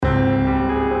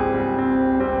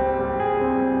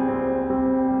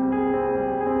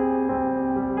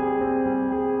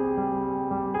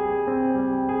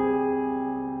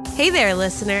Hey there,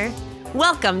 listener.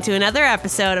 Welcome to another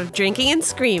episode of Drinking and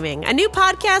Screaming, a new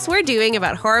podcast we're doing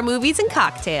about horror movies and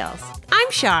cocktails.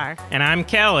 I'm Shar. And I'm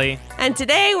Kelly. And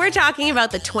today we're talking about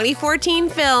the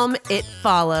 2014 film, It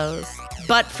Follows.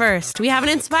 But first, we have an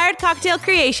inspired cocktail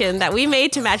creation that we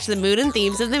made to match the mood and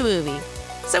themes of the movie.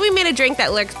 So we made a drink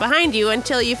that lurks behind you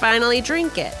until you finally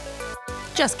drink it.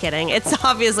 Just kidding. It's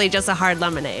obviously just a hard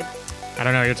lemonade. I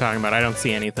don't know what you're talking about. I don't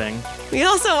see anything. We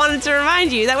also wanted to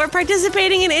remind you that we're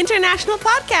participating in International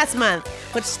Podcast Month,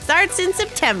 which starts in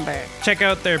September. Check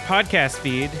out their podcast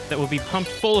feed that will be pumped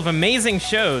full of amazing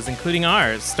shows, including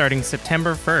ours, starting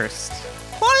September 1st.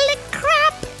 Holy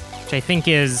crap! Which I think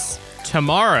is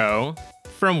tomorrow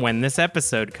from when this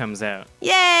episode comes out.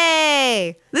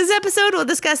 Yay! This episode will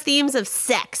discuss themes of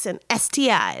sex and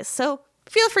STIs, so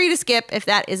feel free to skip if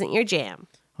that isn't your jam.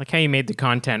 Like how you made the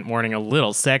content warning a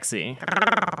little sexy.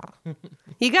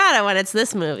 You got it when it's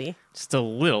this movie. Just a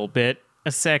little bit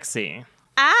sexy.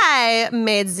 I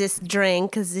made this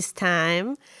drink this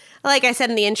time. Like I said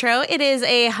in the intro, it is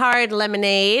a hard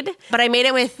lemonade, but I made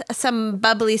it with some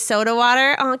bubbly soda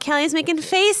water. Oh, Kelly's making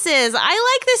faces.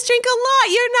 I like this drink a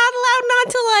lot. You're not allowed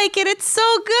not to like it. It's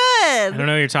so good. I don't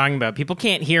know what you're talking about. People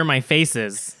can't hear my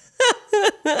faces.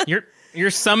 You're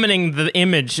summoning the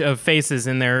image of faces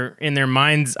in their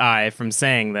mind's eye from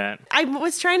saying that. I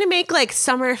was trying to make like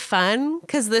summer fun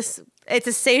because it's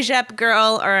a Cégep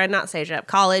girl, or not Cégep,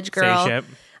 college girl. Cégep.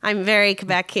 I'm very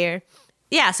Quebec here.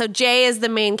 Yeah, so Jay is the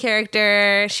main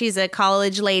character. She's a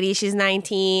college lady. She's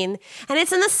 19. And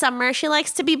it's in the summer. She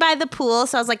likes to be by the pool.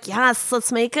 So I was like, yes,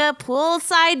 let's make a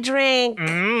poolside drink.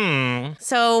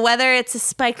 So whether it's a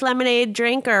spiked lemonade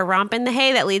drink or a romp in the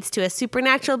hay that leads to a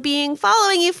supernatural being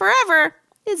following you forever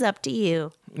is up to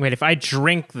you. Wait, if I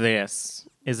drink this,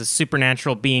 is a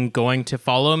supernatural being going to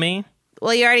follow me?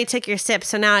 Well, you already took your sip,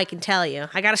 so now I can tell you.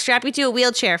 I got to strap you to a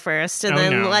wheelchair first and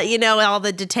then no. let you know all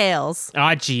the details.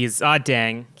 Aw, jeez. Aw,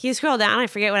 dang. Can you scroll down? I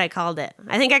forget what I called it.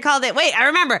 I think I called it, wait, I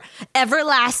remember.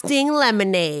 Everlasting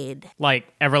Lemonade.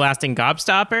 Like Everlasting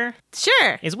Gobstopper?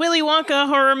 Sure. Is Willy Wonka a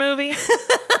horror movie?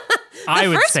 I would say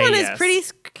The first one yes. is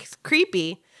pretty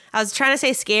creepy. I was trying to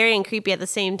say scary and creepy at the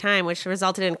same time, which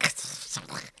resulted in...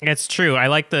 It's true. I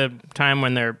like the time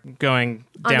when they're going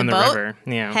down the boat? river.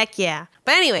 Yeah. Heck yeah.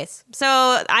 But anyways, so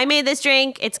I made this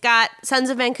drink. It's got Sons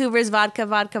of Vancouver's vodka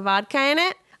in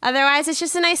it. Otherwise, it's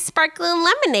just a nice sparkling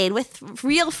lemonade with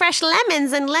real fresh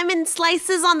lemons and lemon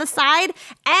slices on the side.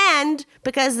 And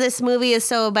because this movie is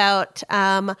so about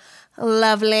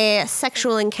lovely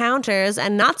sexual encounters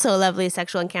and not so lovely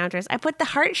sexual encounters, I put the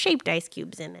heart-shaped ice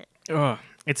cubes in it. Ugh.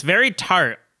 It's very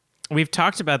tart. We've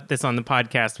talked about this on the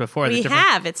podcast before. We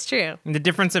have, it's true. The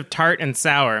difference of tart and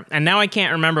sour. And now I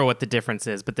can't remember what the difference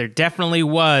is, but there definitely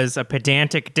was a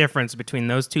pedantic difference between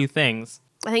those two things.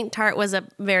 I think tart was a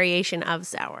variation of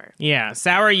sour. Yeah,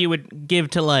 sour you would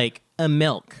give to like a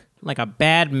milk, like a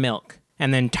bad milk.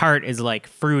 And then tart is like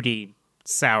fruity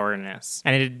sourness.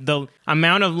 And the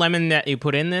amount of lemon that you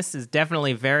put in this is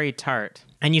definitely very tart.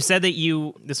 And you said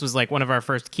that this was like one of our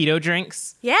first keto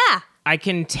drinks. Yeah. I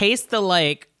can taste the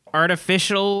like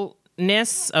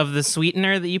artificialness of the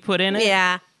sweetener that you put in it.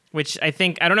 Yeah. Which I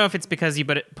don't know if it's because you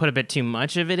put a bit too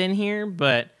much of it in here,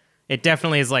 but it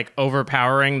definitely is like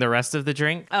overpowering the rest of the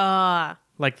drink.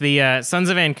 Like the Sons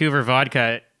of Vancouver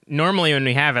vodka, normally when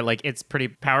we have it, like it's pretty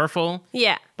powerful.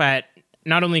 Yeah. But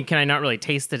not only can I not really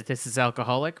taste that this is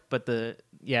alcoholic, but the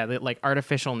like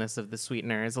artificialness of the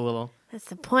sweetener is a little... That's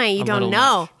the point. You A don't little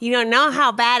know. much. You don't know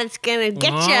how bad it's going to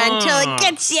get you until it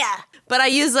gets you. But I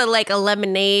use a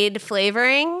lemonade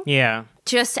flavoring Yeah.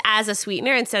 just as a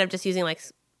sweetener instead of just using like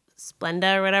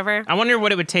Splenda or whatever. I wonder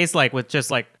what it would taste like with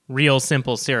just like real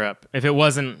simple syrup if it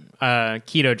wasn't a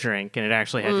keto drink and it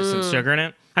actually had just some sugar in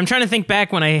it. I'm trying to think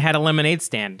back when I had a lemonade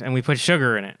stand and we put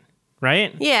sugar in it,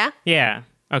 right? Yeah, Yeah.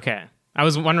 Okay. I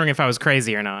was wondering if I was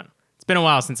crazy or not. It's been a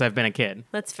while since I've been a kid.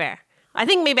 that's fair. I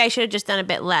think maybe I should have just done a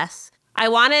bit less. I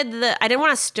didn't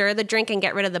want to stir the drink and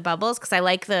get rid of the bubbles because I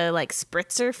like the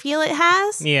spritzer feel it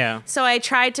has. Yeah. So I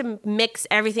tried to mix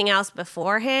everything else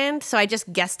beforehand. So I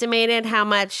just guesstimated how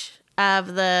much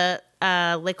of the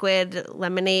liquid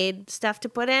lemonade stuff to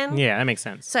put in. Yeah, that makes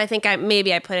sense. So I think I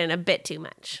put in a bit too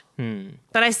much.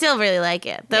 But I still really like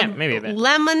it. The maybe a bit.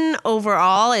 lemon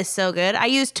overall is so good. I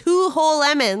used 2 whole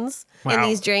lemons in Wow.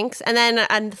 these drinks. And then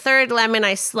a third lemon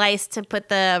I sliced to put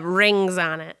the rings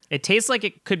on it. It tastes like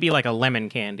it could be like a lemon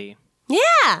candy.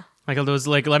 Yeah. Like those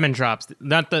like lemon drops.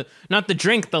 Not the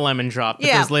drink, the lemon drop, but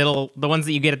Yeah. those the ones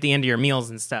that you get at the end of your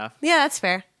meals and stuff. Yeah, that's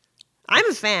fair. I'm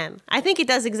a fan. I think it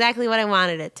does exactly what I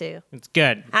wanted it to. It's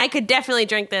good. I could definitely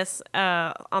drink this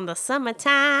on the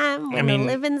summertime when the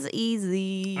living's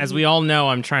easy. As we all know,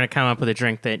 I'm trying to come up with a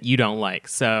drink that you don't like.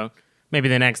 So maybe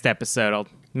the next episode I'll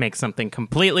make something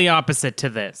completely opposite to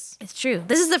this. It's true.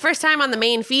 This is the first time on the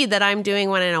main feed that I'm doing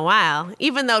one in a while.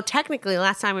 Even though technically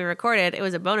last time we recorded, it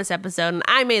was a bonus episode and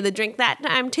I made the drink that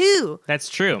time too. That's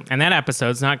true. And that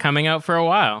episode's not coming out for a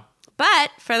while.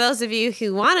 But for those of you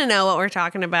who want to know what we're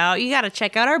talking about, you got to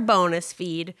check out our bonus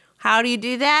feed. How do you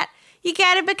do that? You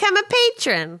got to become a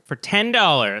patron. For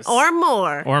 $10. Or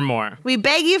more. Or more. We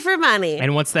beg you for money.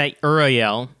 And what's that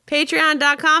URL?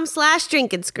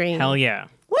 Patreon.com/drinkandscreen. Hell yeah.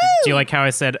 Woo! Do you like how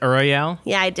I said URL?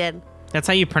 Yeah, I did. That's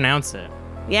how you pronounce it.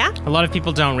 Yeah? A lot of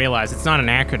people don't realize it's not an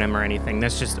acronym or anything.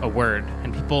 That's just a word.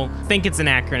 And people think it's an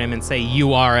acronym and say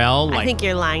URL. I think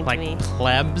you're lying to me. Like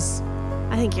plebs.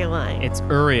 I think you're lying. It's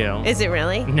URL. Is it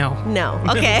really? No. No.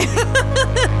 Okay.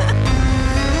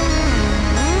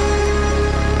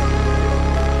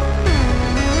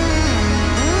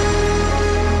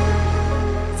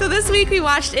 So this week we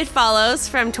watched It Follows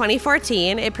from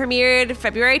 2014. It premiered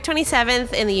February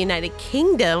 27th in the United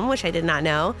Kingdom, which I did not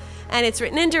know, and it's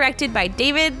written and directed by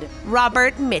David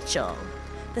Robert Mitchell.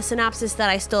 The synopsis that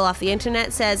I stole off the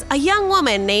internet says, a young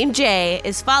woman named Jay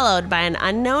is followed by an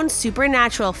unknown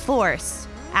supernatural force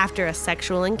after a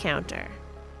sexual encounter.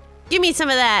 Give me some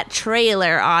of that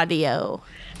trailer audio.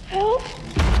 Help.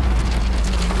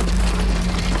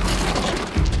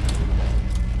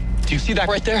 Do you see that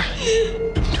right there?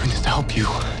 I'm doing this to help you.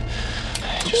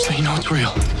 Just so you know it's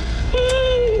real.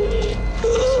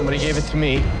 Somebody gave it to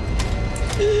me.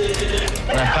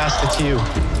 And I passed it to you.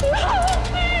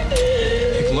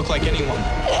 It can look like anyone.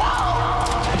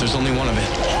 But there's only one of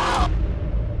it.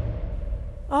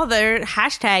 Oh, their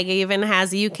hashtag even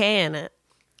has UK in it,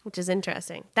 which is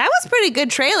interesting. That was a pretty good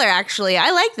trailer, actually.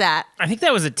 I like that. I think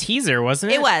that was a teaser,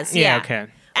 wasn't it? It was, yeah. Okay.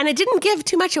 And it didn't give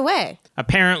too much away.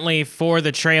 Apparently, for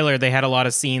the trailer, they had a lot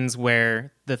of scenes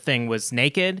where the thing was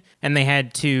naked, and they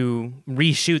had to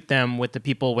reshoot them with the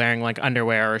people wearing like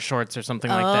underwear or shorts or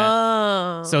something like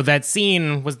that. So that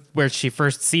scene was where she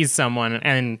first sees someone,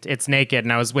 and it's naked,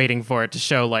 and I was waiting for it to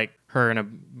show like her in a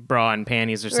bra and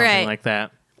panties or something like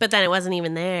that. But then it wasn't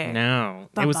even there. No.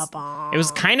 It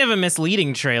was kind of a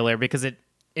misleading trailer because it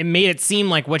made it seem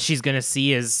like what she's going to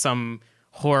see is some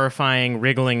horrifying,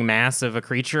 wriggling mass of a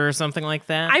creature or something like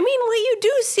that. I mean, what you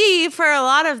do see for a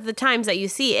lot of the times that you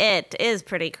see it is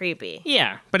pretty creepy.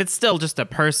 Yeah, but it's still just a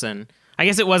person. I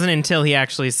guess it wasn't until he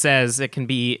actually says it can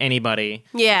be anybody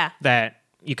that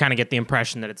you kind of get the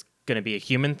impression that it's going to be a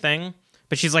human thing.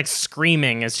 But she's like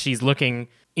screaming as she's looking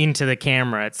into the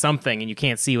camera at something and you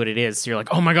can't see what it is. So you're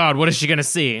like, oh my God, what is she going to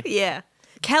see? Yeah.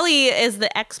 Kelly is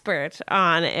the expert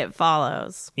on It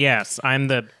Follows. Yes, I'm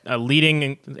the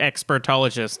leading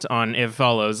expertologist on It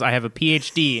Follows. I have a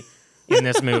PhD in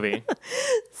this movie.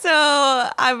 So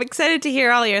I'm excited to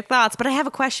hear all your thoughts, but I have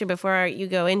a question before you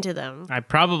go into them. I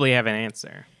probably have an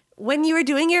answer. When you were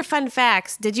doing your fun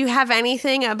facts, did you have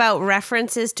anything about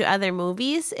references to other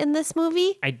movies in this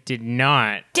movie? I did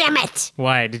not. Damn it!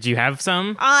 Why? Did you have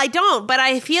some? I don't, but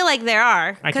I feel like there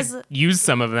are. I could use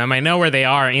some of them. I know where they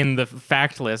are in the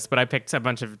fact list, but I picked a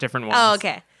bunch of different ones. Oh,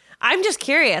 okay. I'm just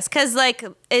curious, because like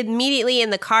immediately in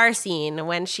the car scene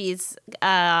when she's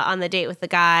on the date with the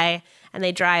guy and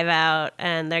they drive out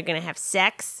and they're going to have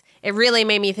sex, it really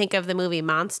made me think of the movie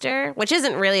Monster, which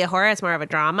isn't really a horror, it's more of a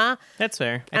drama. That's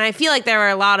fair. And I feel like there were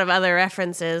a lot of other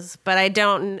references, but I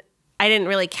didn't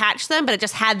really catch them, but it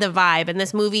just had the vibe. And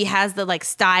this movie has the like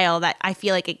style that I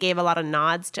feel like it gave a lot of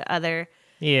nods to other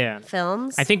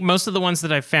films. I think most of the ones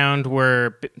that I found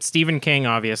were Stephen King,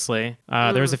 obviously.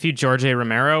 There was a few George A.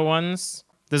 Romero ones.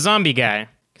 The zombie guy,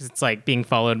 because it's like being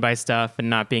followed by stuff and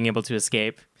not being able to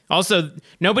escape. Also,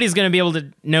 nobody's going to be able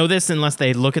to know this unless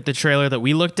they look at the trailer that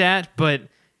we looked at, but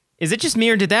is it just me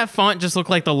or did that font just look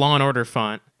like the Law & Order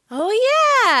font?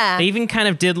 Oh, yeah. They even kind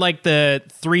of did like the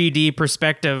 3D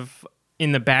perspective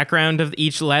in the background of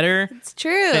each letter. It's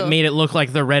true. That made it look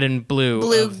like the red and blue.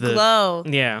 Glow.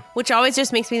 Yeah. Which always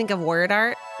just makes me think of word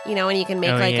art. You know, when you can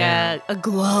make a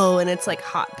glow and it's like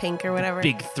hot pink or whatever.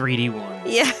 Big 3D one.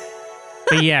 Yeah.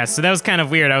 But yeah, so that was kind of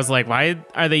weird. I was like, why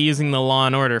are they using the Law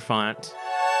 & Order font?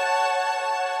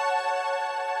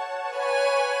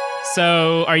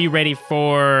 So, are you ready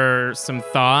for some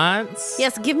thoughts?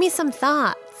 Yes, give me some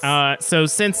thoughts. So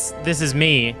since this is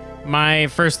me, my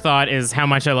first thought is how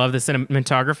much I love the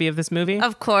cinematography of this movie.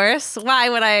 Of course. Why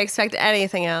would I expect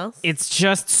anything else? It's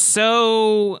just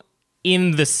so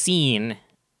in the scene,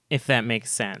 if that makes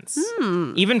sense.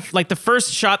 Even like the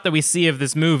first shot that we see of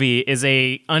this movie is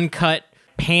a uncut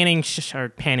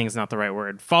panning's not the right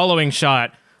word, following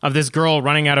shot of this girl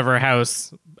running out of her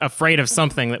house, afraid of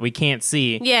something that we can't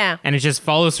see. Yeah. And it just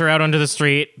follows her out onto the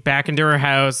street, back into her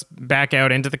house, back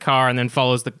out into the car, and then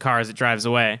follows the car as it drives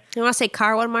away. You want to say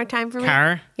car one more time for me?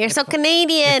 Car? You're so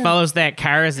Canadian. It follows that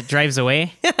car as it drives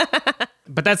away.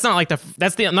 But that's not like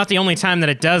not the only time that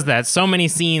it does that. So many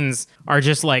scenes are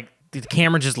just like the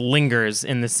camera just lingers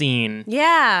in the scene.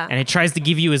 Yeah. And it tries to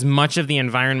give you as much of the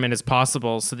environment as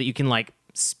possible so that you can like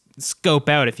scope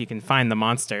out if you can find the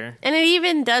monster. And it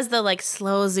even does the like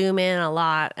slow zoom in a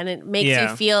lot, and it makes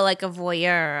you feel like a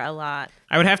voyeur a lot.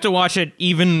 I would have to watch it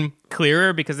even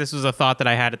clearer because this was a thought that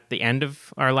I had at the end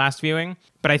of our last viewing.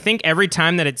 But I think every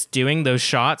time that it's doing those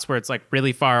shots where it's like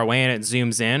really far away and it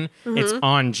zooms in, it's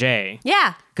on Jay.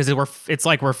 Yeah. Because it's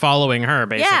like we're following her,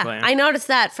 basically. Yeah, I noticed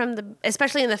that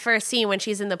especially in the first scene when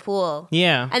she's in the pool.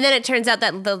 Yeah. And then it turns out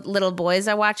that the little boys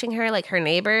are watching her, like her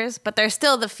neighbors, but there's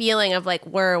still the feeling of like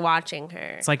we're watching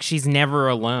her. It's like she's never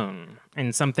alone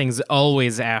and something's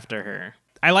always after her.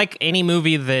 I like any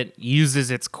movie that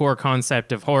uses its core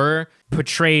concept of horror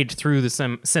portrayed through the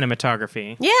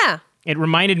cinematography. Yeah. It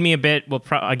reminded me a bit, we'll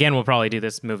probably do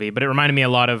this movie, but it reminded me a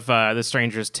lot of The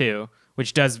Strangers 2,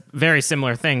 which does very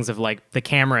similar things of like the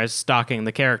camera is stalking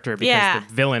the character because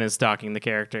the villain is stalking the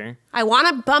character. I want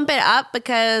to bump it up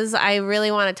because I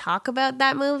really want to talk about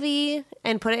that movie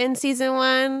and put it in season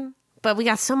 1. But we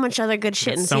got so much other good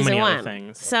shit in so season many 1. other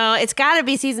things. So it's got to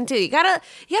be season 2. You gotta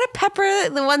pepper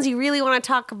the ones you really want to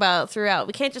talk about throughout.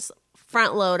 We can't just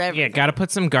front load everything. Yeah, gotta put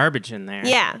some garbage in there.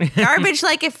 Yeah, garbage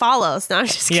like it follows. No, I'm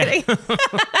just kidding.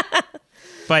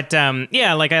 But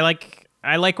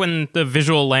I like when the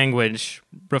visual language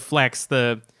reflects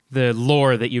the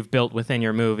lore that you've built within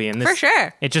your movie. And this, For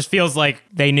sure. It just feels like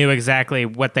they knew exactly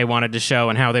what they wanted to show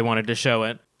and how they wanted to show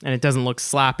it. And it doesn't look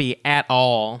sloppy at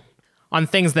all. On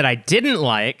things that I didn't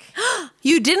like.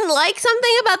 You didn't like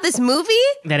something about this movie?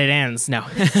 That it ends. No.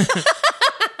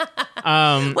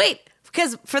 Wait,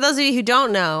 because for those of you who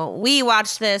don't know, we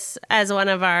watched this as one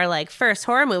of our like first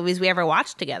horror movies we ever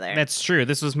watched together. That's true.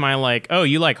 This was my like, oh,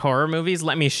 you like horror movies?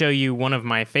 Let me show you one of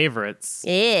my favorites.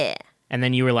 Yeah. And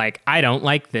then you were like, I don't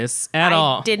like this at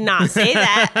all. I did not say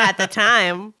that at the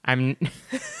time.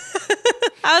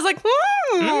 I was like,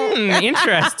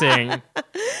 interesting.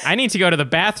 I need to go to the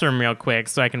bathroom real quick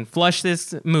so I can flush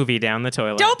this movie down the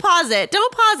toilet. Don't pause it.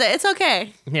 It's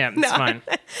okay. Yeah, it's fine.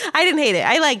 I didn't hate it.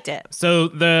 I liked it. So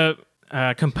the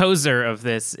composer of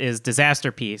this is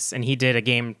Disaster Piece, and he did a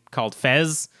game called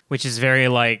Fez, which is very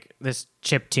like this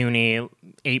chiptune-y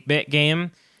 8-bit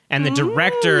game. And the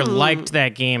director liked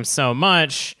that game so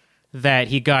much that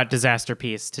he got Disaster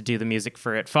Piece to do the music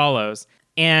for It Follows.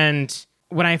 And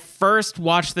when I first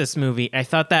watched this movie, I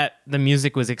thought that the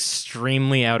music was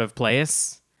extremely out of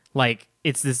place. Like,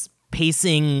 it's this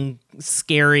pacing,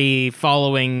 scary,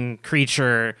 following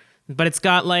creature, but it's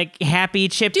got, like, happy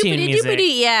chiptune music.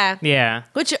 Yeah. Yeah.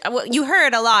 Which you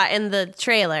heard a lot in the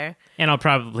trailer. And I'll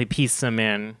probably piece some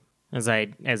in, as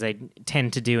I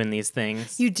tend to do in these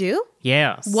things. You do?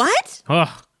 Yes. What?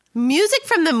 Ugh. Music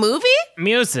from the movie?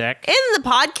 Music? In the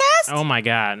podcast? Oh, my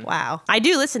God. Wow. I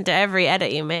do listen to every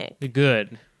edit you make.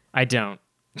 Good. I don't.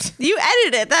 You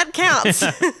edit it. That counts.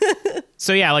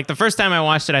 So yeah, like the first time I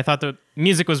watched it, I thought the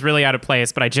music was really out of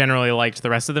place, but I generally liked the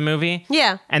rest of the movie.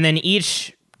 Yeah. And then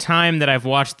each time that I've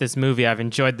watched this movie, I've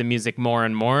enjoyed the music more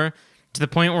and more to the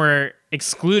point where,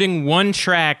 excluding one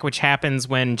track, which happens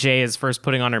when Jay is first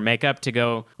putting on her makeup to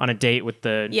go on a date with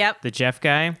the Jeff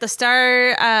guy.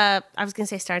 The I was going to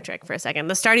say Star Trek for a second.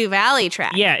 The Stardew Valley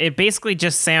track. Yeah, it basically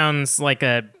just sounds like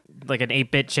an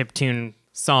 8-bit chiptune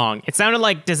song. It sounded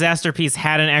like Disaster Piece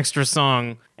had an extra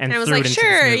song and I was threw like, it into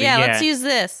sure, this movie. yeah, let's use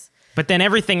this. But then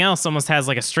everything else almost has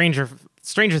like a Stranger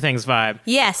Things vibe.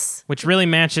 Yes. Which really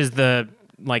matches the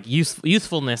like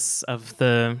youthfulness of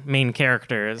the main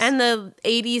characters. And the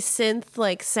 80s synth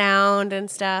like sound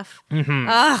and stuff. Mm-hmm.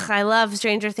 Ugh, I love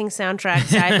Stranger Things soundtrack.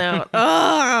 Side note.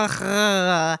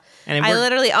 Ugh. And I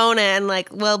literally own it and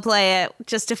like will play it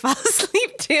just to fall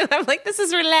asleep to. I'm like, this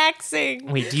is relaxing.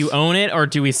 Wait, do you own it or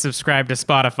do we subscribe to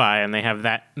Spotify and they have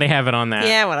it on that?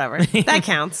 Yeah, whatever. That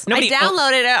counts. I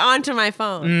downloaded it onto my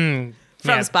phone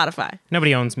from Spotify.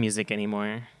 Nobody owns music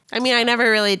anymore. I mean, I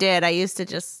never really did. I used to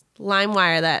just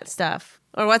LimeWire that stuff.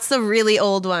 Or what's the really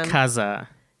old one? Kazaa.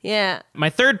 Yeah. My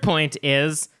third point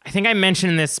is, I think I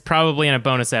mentioned this probably in a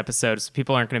bonus episode, so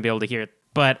people aren't going to be able to hear it.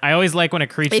 But I always like when a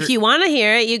creature... If you want to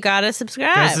hear it, you gotta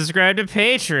subscribe. Subscribe to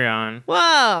Patreon.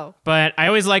 Whoa. But I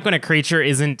always like when a creature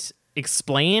isn't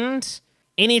explained.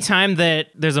 anytime that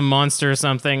there's a monster or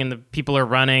something and the people are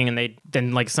running and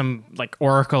then like some like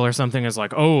oracle or something is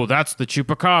like, oh, that's the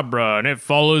chupacabra and it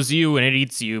follows you and it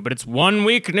eats you, but its one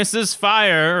weakness is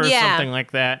fire or something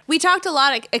like that. We talked a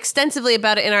lot extensively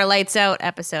about it in our Lights Out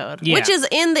episode, which is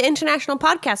in the International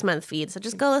Podcast Month feed. So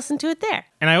just go listen to it there.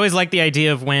 And I always like the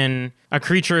idea of when a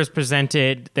creature is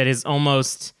presented that is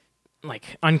almost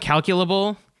like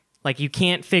uncalculable. Like you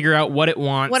can't figure out what it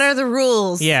wants. What are the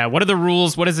rules? Yeah, what are the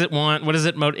rules? What does it want? What is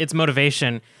its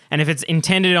motivation? And if it's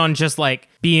intended on just like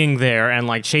being there and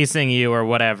like chasing you or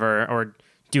whatever, or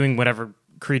doing whatever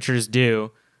creatures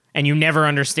do, and you never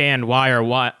understand why or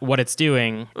what it's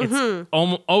doing, it's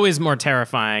always more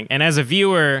terrifying. And as a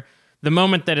viewer, the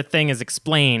moment that a thing is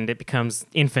explained, it becomes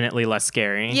infinitely less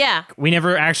scary. Yeah. We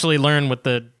never actually learn what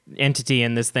the entity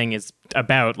in this thing is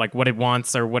about, like what it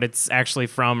wants or what it's actually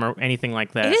from or anything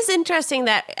like that. It is interesting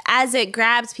that as it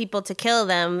grabs people to kill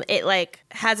them, it like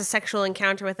has a sexual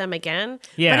encounter with them again.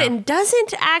 Yeah. But it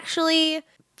doesn't actually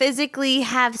physically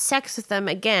have sex with them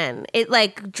again. It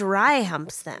like dry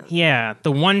humps them. Yeah,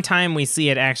 the one time we see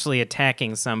it actually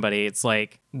attacking somebody, it's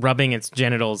like rubbing its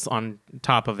genitals on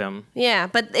top of him. Yeah,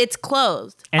 but it's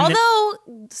clothed. And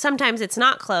although sometimes it's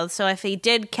not clothed. So if he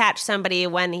did catch somebody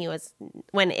when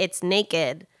it's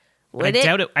naked, would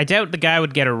it? I doubt the guy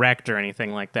would get erect or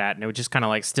anything like that, and it would just kind of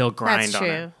like still grind That's on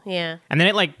true. it. Yeah. And then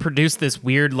it like produced this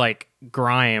weird like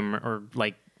grime or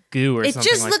like goo or It something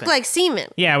just like looked that. like semen.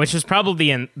 Yeah, which was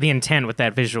probably the intent with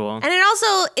that visual. And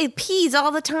it pees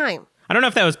all the time. I don't know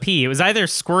if that was pee. It was either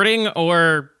squirting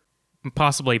or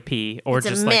possibly pee, or It's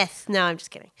just a like, myth. No, I'm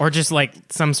just kidding. or just like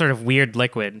some sort of weird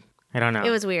liquid. I don't know. It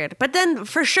was weird. But then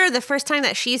for sure, the first time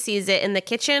that she sees it in the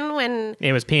kitchen when...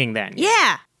 It was peeing then.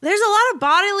 Yeah. There's a lot of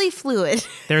bodily fluid.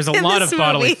 There's a in lot of this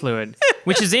bodily movie. fluid,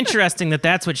 which is interesting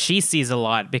that's what she sees a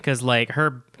lot, because like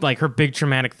her big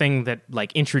traumatic thing that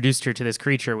like introduced her to this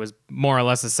creature was more or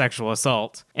less a sexual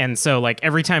assault. And so like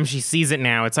every time she sees it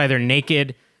now, it's either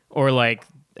naked or like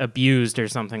abused or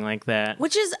something like that.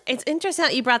 Which is, it's interesting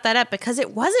that you brought that up because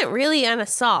it wasn't really an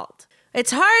assault. It's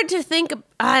hard to think,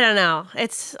 I don't know.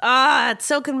 It's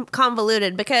so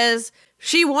convoluted because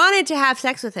she wanted to have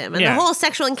sex with him and the whole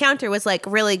sexual encounter was like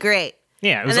really great.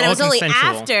 Yeah, it was and then all it was only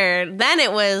consensual. after, then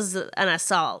it was an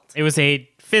assault. It was a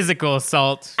physical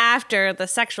assault. After the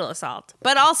sexual assault.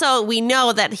 But also we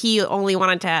know that he only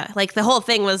wanted to, like the whole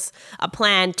thing was a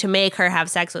plan to make her have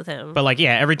sex with him. But like,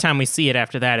 yeah, every time we see it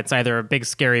after that, it's either a big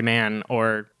scary man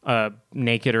or a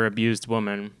naked or abused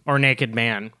woman or naked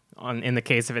man in the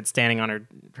case of it standing on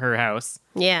her house.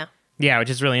 Yeah. Yeah,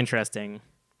 which is really interesting.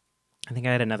 I think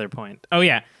I had another point. Oh,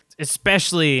 yeah.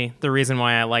 Especially the reason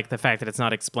why I like the fact that it's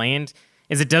not explained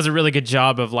is it does a really good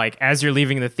job of like, as you're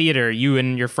leaving the theater, you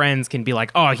and your friends can be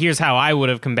like, oh, here's how I would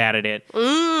have combated it.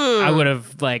 I would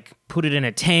have like put it in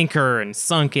a tanker and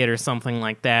sunk it or something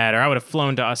like that. Or I would have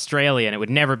flown to Australia and it would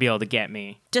never be able to get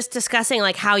me. Just discussing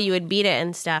like how you would beat it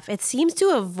and stuff. It seems to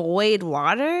avoid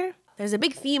water. There's a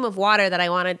big theme of water that I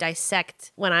want to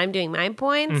dissect when I'm doing my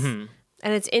points.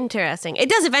 And it's interesting. It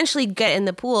does eventually get in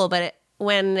the pool, but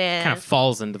when Kind of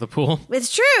falls into the pool.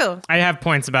 it's true. I have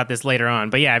points about this later on.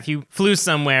 But yeah, if you flew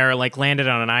somewhere, like landed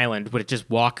on an island, would it just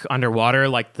walk underwater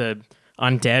like the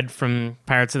undead from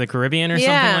Pirates of the Caribbean or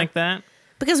something like that?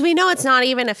 Because we know it's not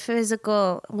even a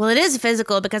physical. Well, it is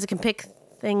physical because it can pick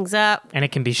things up, And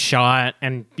it can be shot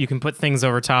and you can put things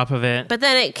over top of it. but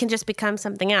then it can just become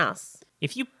something else.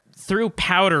 If you threw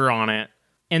powder on it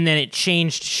and then it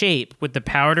changed shape, would the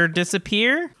powder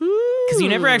disappear? Because you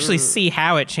never actually see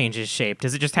how it changes shape.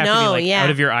 Does it just have to be No, like yeah. out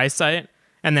of your eyesight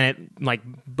and then it like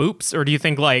boops? Or do you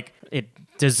think like it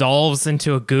dissolves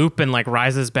into a goop and like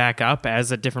rises back up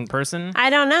as a different person? I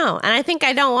don't know. And I think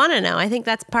I don't want to know. I think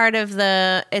that's part of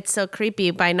it's so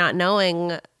creepy by not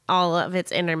knowing all of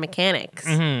its inner mechanics.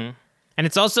 And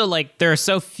it's also like there are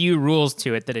so few rules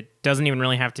to it that it doesn't even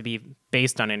really have to be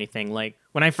based on anything. Like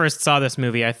when I first saw this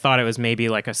movie, I thought it was maybe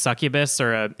like a succubus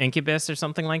or a incubus or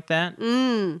something like that.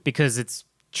 Because it's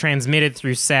transmitted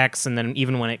through sex, and then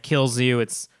even when it kills you,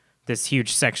 it's this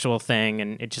huge sexual thing,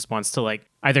 and it just wants to like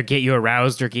either get you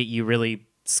aroused or get you really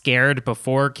scared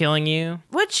before killing you.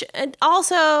 Which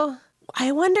also,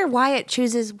 I wonder why it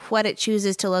chooses what it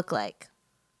chooses to look like.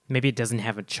 Maybe it doesn't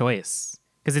have a choice.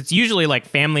 Because it's usually like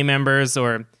family members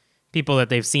or people that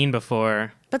they've seen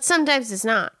before. But sometimes it's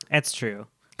not. That's true.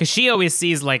 Because she always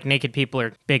sees like naked people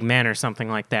or big men or something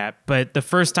like that. But the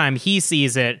first time he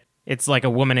sees it, it's like a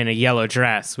woman in a yellow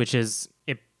dress, which is,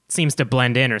 it seems to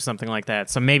blend in or something like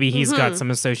that. So maybe he's got some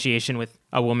association with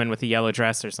a woman with a yellow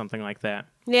dress or something like that.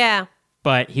 Yeah.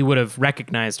 but he would have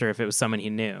recognized her if it was someone he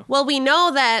knew. Well, we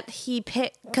know that he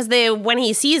picked, because when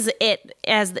he sees it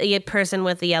as the person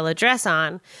with the yellow dress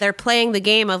on, they're playing the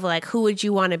game of like, who would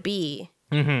you want to be?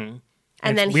 Mm-hmm.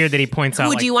 And then it's weird that he points out, who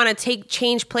like, do you want to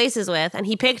change places with? And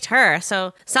he picked her.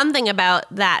 So something about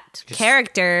that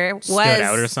character was stood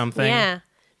out or something. Yeah,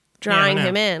 drawing know.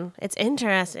 him in. It's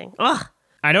interesting. Ugh.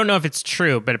 I don't know if it's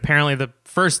true, but apparently the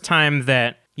first time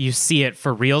that you see it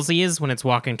for realsies when it's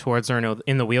walking towards her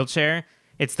in the wheelchair,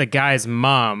 it's the guy's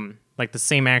mom, like the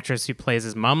same actress who plays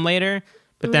his mom later.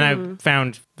 But then I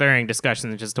found varying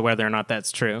discussions as to whether or not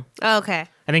that's true. Okay.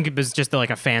 I think it was just like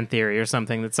a fan theory or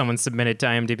something that someone submitted to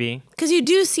IMDb. Because you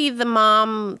do see the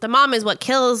mom. The mom is what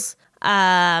kills.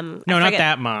 No, not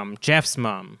that mom. Jeff's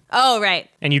mom. Oh, right.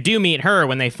 And you do meet her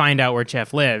when they find out where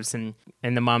Jeff lives, and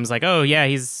the mom's like, "Oh yeah,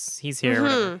 he's here."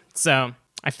 Whatever. So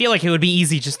I feel like it would be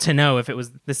easy just to know if it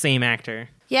was the same actor.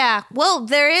 Yeah. Well,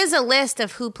 there is a list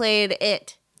of who played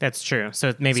it, That's true.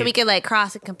 So maybe. so we could like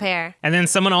cross and compare. And then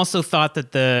someone also thought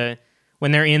that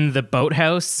when they're in the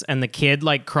boathouse and the kid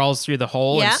like crawls through the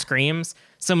hole Yeah. and screams,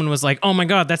 someone was like, "Oh my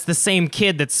god, that's the same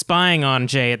kid that's spying on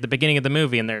Jay at the beginning of the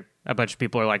movie." And a bunch of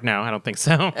people are like, "No, I don't think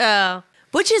so." Oh,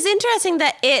 which is interesting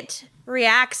that it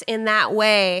reacts in that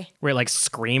way. Where it like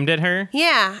screamed at her.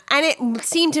 Yeah, and it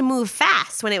seemed to move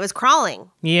fast when it was crawling.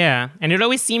 Yeah, and it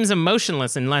always seems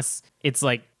emotionless unless it's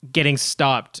like getting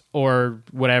stopped or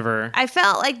whatever. I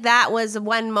felt like that was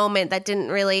one moment that didn't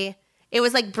really. It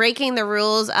was like breaking the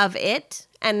rules of it,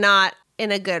 and not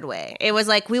in a good way. It was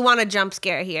like, we want a jump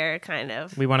scare here, kind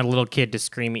of. We want a little kid to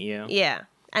scream at you. Yeah,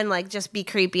 and like just be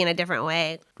creepy in a different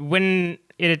way. When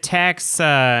it attacks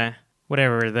when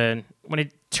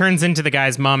it turns into the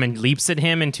guy's mom and leaps at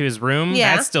him into his room,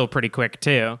 Yeah. that's still pretty quick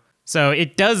too. So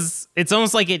it's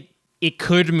almost like it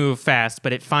could move fast,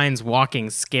 but it finds walking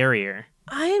scarier.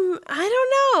 I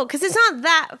don't know, because it's not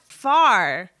that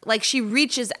far. Like she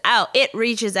reaches out. It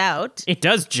reaches out. It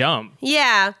does jump.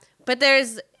 Yeah, but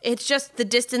it's just the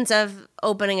distance of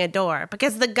opening a door.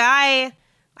 Because the guy,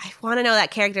 I want to know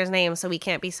that character's name so we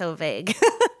can't be so vague.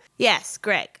 Yes,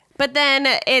 Greg. But then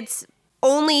it's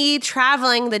only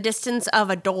traveling the distance of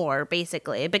a door,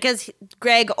 basically. Because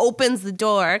Greg opens the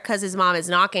door because his mom is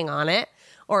knocking on it.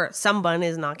 Or someone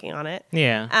is knocking on it.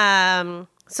 Yeah.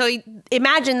 So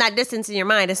imagine that distance in your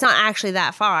mind. It's not actually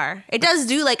that far. It does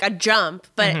do like a jump,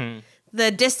 but the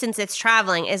distance it's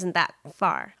traveling isn't that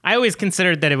far. I always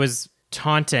considered that it was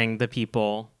taunting the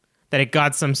people, that it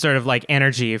got some sort of like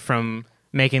energy from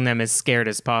making them as scared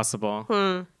as possible.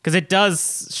 Because it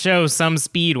does show some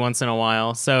speed once in a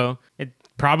while, so it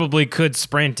probably could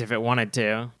sprint if it wanted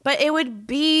to. But it would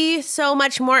be so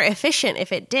much more efficient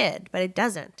if it did, but it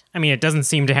doesn't. I mean, it doesn't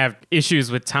seem to have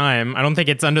issues with time. I don't think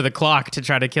it's under the clock to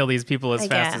try to kill these people as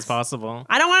fast as possible.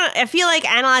 I feel like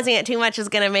analyzing it too much is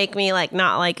going to make me like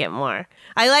not like it more.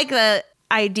 I like the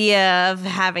idea of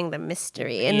having the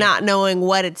mystery and not knowing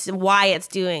why it's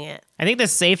doing it. I think the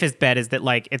safest bet is that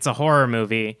like it's a horror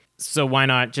movie, so why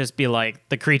not just be like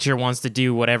the creature wants to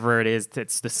do whatever it is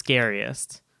that's the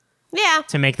scariest Yeah.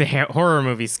 to make the horror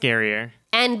movie scarier.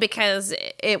 And because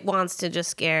it wants to just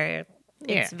scare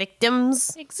its Yeah.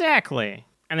 victims. Exactly.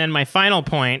 And then my final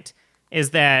point is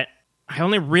that I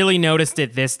only really noticed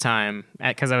it this time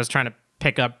because I was trying to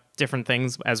pick up different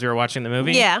things as we were watching the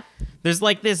movie. Yeah. There's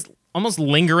like this almost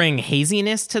lingering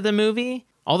haziness to the movie.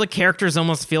 All the characters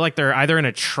almost feel like they're either in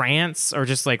a trance or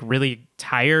just like really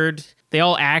tired. They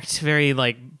all act very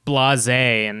like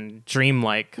blasé and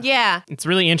dreamlike. Yeah. It's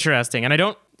really interesting. And I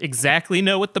don't exactly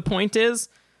know what the point is,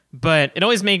 but it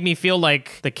always made me feel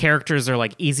like the characters are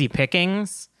like easy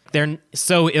pickings. They're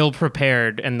so ill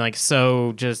prepared and like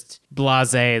so just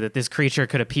blasé that this creature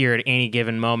could appear at any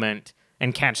given moment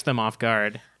and catch them off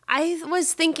guard. I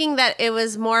was thinking that it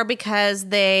was more because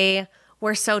they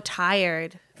were so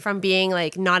tired from being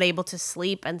like not able to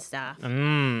sleep and stuff.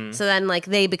 So then like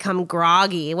they become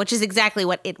groggy, which is exactly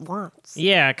what it wants.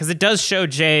 Yeah, because it does show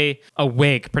Jay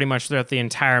awake pretty much throughout the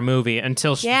entire movie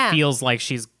until she feels like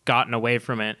she's gotten away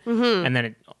from it. And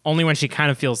then only when she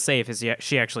kind of feels safe is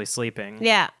she actually sleeping.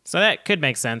 Yeah. So that could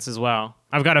make sense as well.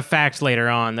 I've got a fact later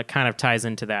on that kind of ties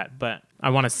into that, but I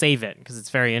want to save it because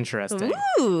it's very interesting.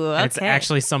 Ooh, okay. And it's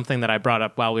actually something that I brought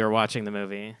up while we were watching the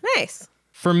movie. Nice.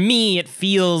 For me, it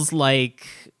feels like,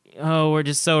 oh, we're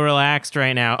just so relaxed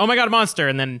right now. Oh my God, a monster.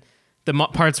 And then the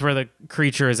parts where the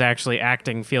creature is actually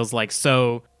acting feels like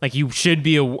so, like you should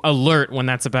be alert when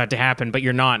that's about to happen, but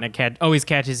you're not, and it always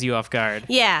catches you off guard.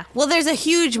 Yeah. Well, there's a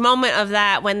huge moment of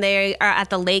that when they are at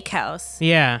the lake house.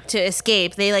 Yeah. To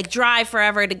escape. They like drive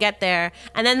forever to get there.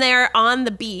 And then they're on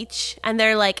the beach and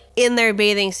they're like in their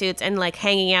bathing suits and like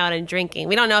hanging out and drinking.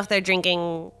 We don't know if they're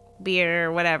drinking beer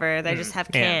or whatever. They just have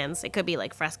cans. It could be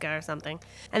like Fresca or something.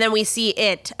 And then we see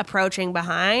it approaching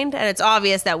behind, and it's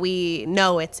obvious that we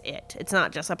know it's it. It's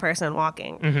not just a person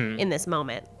walking in this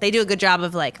moment. They do a good job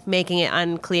of like making it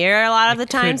unclear a lot of the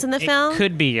times in the film. It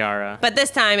could be Yara. But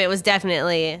this time it was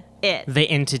definitely it. The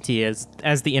entity, as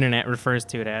the internet refers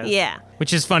to it as. Yeah.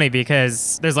 Which is funny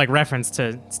because there's like reference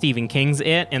to Stephen King's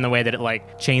It in the way that it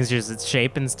like changes its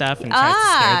shape and stuff and tries to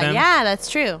scare them. Yeah, that's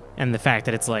true. And the fact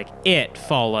that it's like it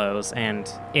follows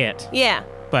and it. Yeah.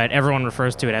 But everyone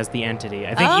refers to it as the entity.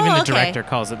 I think even the director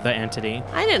calls it the entity.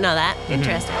 I didn't know that.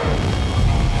 Interesting.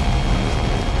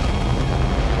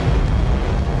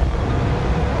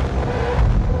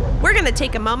 We're going to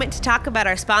take a moment to talk about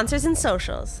our sponsors and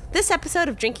socials. This episode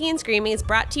of Drinking and Screaming is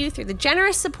brought to you through the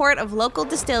generous support of local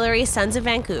distillery Sons of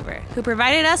Vancouver, who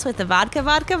provided us with the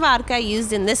vodka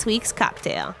used in this week's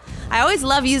cocktail. I always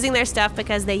love using their stuff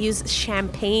because they use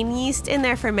champagne yeast in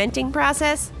their fermenting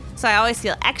process, so I always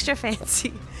feel extra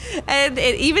fancy. And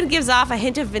it even gives off a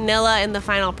hint of vanilla in the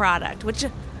final product, which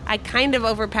I kind of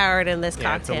overpowered in this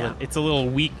cocktail. It's a little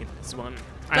weak in this one.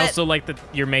 I also like that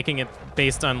you're making it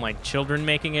based on like children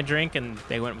making a drink, and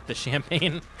they went with the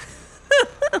champagne.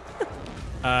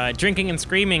 Drinking and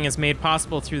Screaming is made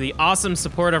possible through the awesome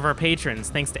support of our patrons,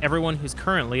 thanks to everyone who's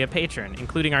currently a patron,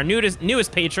 including our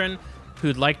newest patron,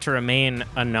 who'd like to remain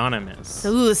anonymous.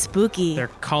 Ooh, spooky. They're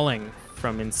calling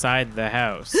from inside the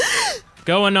house.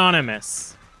 Go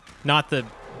anonymous. Not the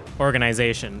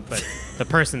organization, but the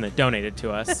person that donated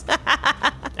to us.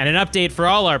 And an update for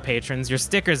all our patrons, your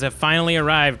stickers have finally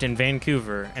arrived in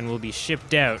Vancouver and will be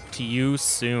shipped out to you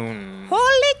soon.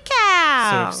 Holy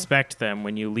cow! So expect them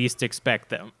when you least expect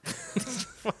them.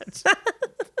 What?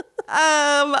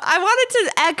 I wanted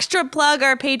to extra plug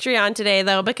our Patreon today,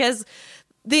 though, because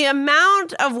the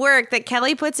amount of work that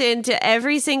Kelly puts into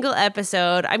every single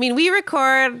episode. I mean, we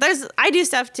record, I do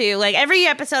stuff too. Like every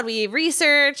episode we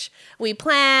research, we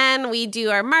plan, we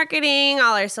do our marketing,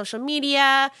 all our social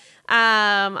media,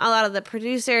 a lot of the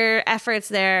producer efforts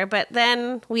there. But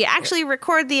then we actually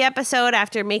record the episode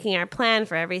after making our plan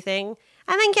for everything.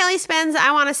 And then Kelly spends,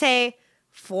 I want to say,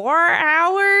 4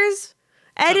 hours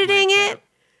editing it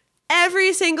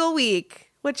every single week,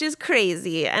 which is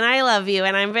crazy. And I love you,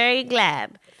 and I'm very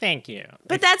glad. Thank you.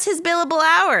 But that's his billable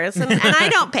hours, and I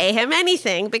don't pay him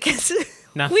anything because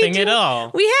nothing at all.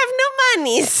 We have no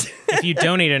monies. If you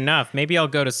donate enough, maybe I'll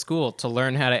go to school to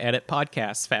learn how to edit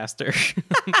podcasts faster.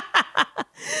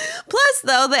 Plus,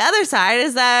 though, the other side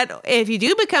is that if you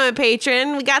do become a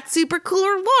patron, we got super cool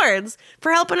rewards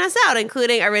for helping us out,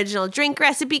 including original drink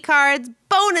recipe cards,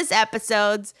 bonus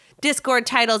episodes, Discord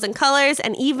titles and colors,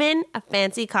 and even a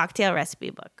fancy cocktail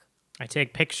recipe book. I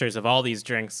take pictures of all these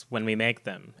drinks when we make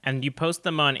them. And you post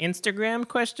them on Instagram, ?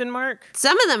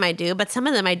 Some of them I do, but some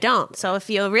of them I don't. So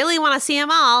if you really want to see them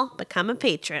all, become a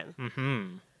patron.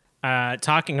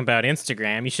 Talking about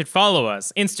Instagram, you should follow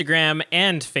us. Instagram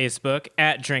and Facebook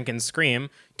at Drink and Scream.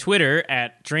 Twitter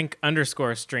at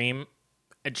drink_scream.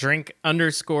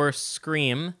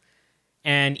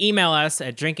 And email us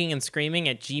at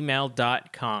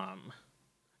drinkingandscreaming@gmail.com.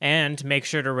 And make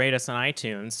sure to rate us on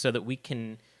iTunes so that we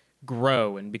can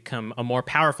grow and become a more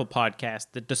powerful podcast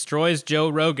that destroys Joe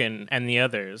Rogan and the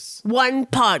others. One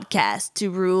podcast to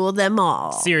rule them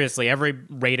all. Seriously, every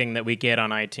rating that we get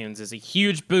on iTunes is a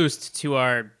huge boost to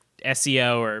our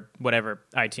SEO or whatever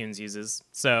iTunes uses.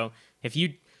 So if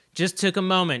you just took a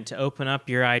moment to open up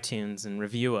your iTunes and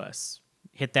review us,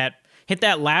 hit that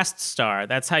last star.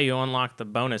 That's how you unlock the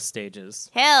bonus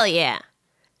stages. Hell yeah.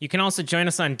 You can also join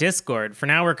us on Discord. For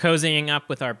now, we're cozying up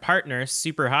with our partner,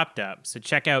 Super Hopped Up. So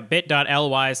check out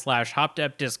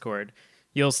bit.ly/hoppedupdiscord.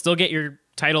 You'll still get your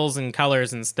titles and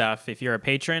colors and stuff if you're a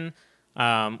patron,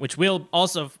 which we'll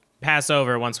also pass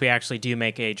over once we actually do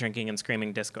make a Drinking and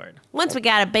Screaming Discord. Once we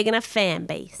got a big enough fan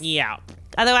base. Yeah.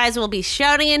 Otherwise, we'll be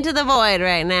shouting into the void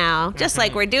right now, just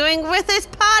like we're doing with this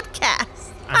podcast.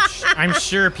 I'm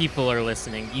sure people are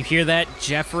listening. You hear that,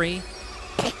 Jeffrey?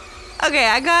 Okay,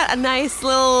 I got a nice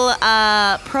little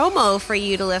promo for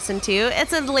you to listen to.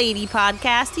 It's a lady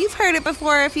podcast. You've heard it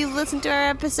before if you've listened to our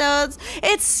episodes.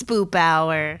 It's Spoop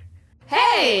Hour.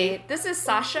 Hey, this is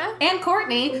Sasha and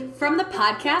Courtney from the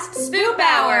podcast Spoop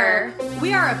Hour.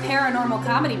 We are a paranormal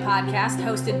comedy podcast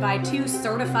hosted by two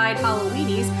certified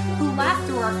Halloweenies who laugh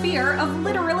through our fear of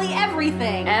literally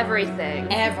everything.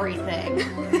 Everything. Everything.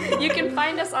 You can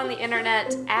find us on the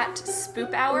internet at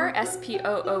Spoop Hour,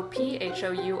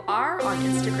 SPOOPHOUR, on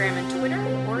Instagram and Twitter,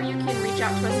 or you can reach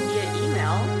out to us via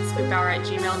email,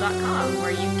 spoophour@gmail.com,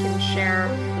 where you can share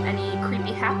any creepy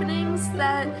maybe happenings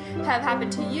that have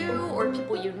happened to you or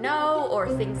people you know or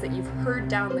things that you've heard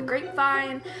down the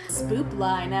grapevine. Spoop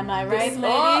line, am I right,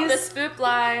 Oh, the ladies? spoop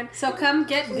line. So come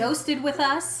get ghosted with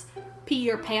us, pee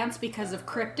your pants because of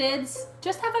cryptids,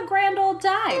 just have a grand old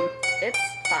time. It's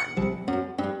fun.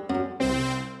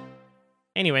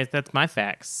 Anyways, that's my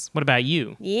facts. What about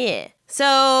you? Yeah. So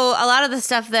a lot of the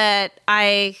stuff that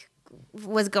I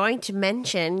was going to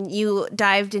mention, you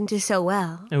dived into so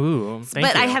well. Ooh, thank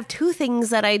But you. I have two things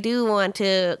that I do want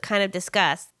to kind of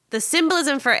discuss. The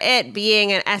symbolism for it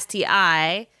being an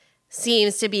STI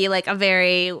seems to be like a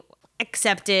very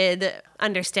accepted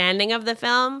understanding of the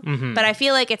film. Mm-hmm. But I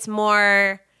feel like it's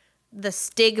more the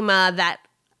stigma that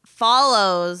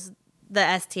follows the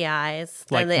STIs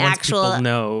like than the once actual people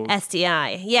know,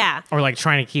 STI. Yeah. or like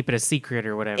trying to keep it a secret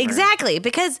or whatever. Exactly,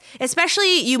 because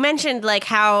especially you mentioned like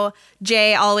how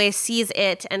Jay always sees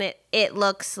it and it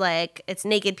looks like it's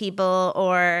naked people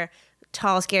or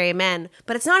tall, scary men,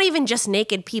 but it's not even just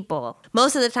naked people.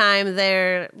 Most of the time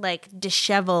they're like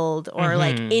disheveled or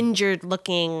like injured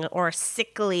looking or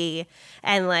sickly,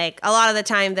 and like a lot of the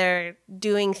time they're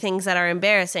doing things that are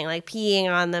embarrassing, like peeing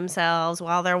on themselves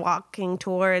while they're walking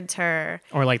towards her.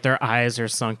 Or like their eyes are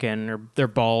sunken, or they're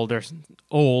bald, or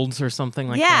old, or something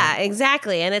like Yeah, that.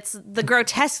 exactly. And it's the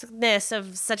grotesqueness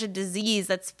of such a disease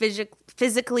that's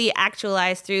physically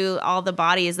actualized through all the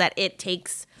bodies that it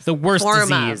takes. The worst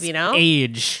form of, disease, you know?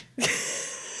 age.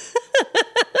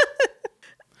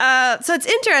 So it's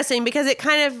interesting because it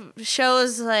kind of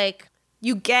shows like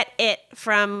you get it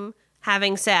from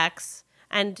having sex.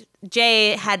 And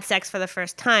Jay had sex for the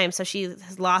first time, so she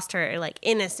has lost her like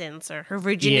innocence or her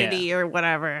virginity or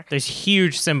whatever. There's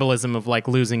huge symbolism of like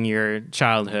losing your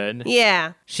childhood.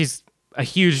 Yeah. She's a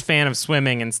huge fan of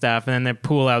swimming and stuff, and then the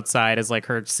pool outside is like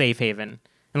her safe haven.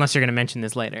 Unless you're going to mention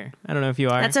this later. I don't know if you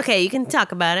are. That's okay. You can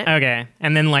talk about it. Okay.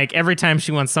 And then like every time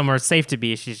she wants somewhere safe to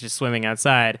be, she's just swimming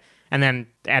outside. And then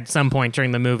at some point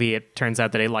during the movie, it turns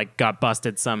out that it like got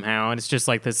busted somehow. And it's just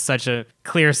like this such a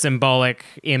clear symbolic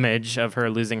image of her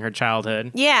losing her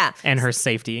childhood Yeah. and her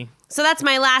safety. So that's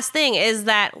my last thing, is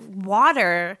that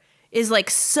water is like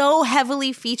so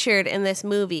heavily featured in this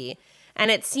movie.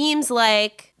 And it seems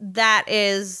like that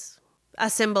is a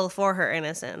symbol for her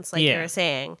innocence, like you Yeah. were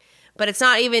saying. But it's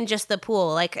not even just the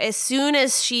pool. Like as soon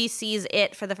as she sees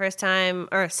it for the first time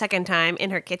or second time in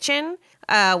her kitchen,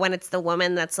 when it's the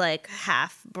woman that's like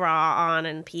half bra on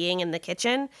and peeing in the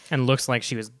kitchen. And looks like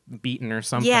she was beaten or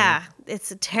something. Yeah,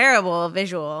 it's a terrible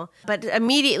visual. But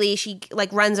immediately she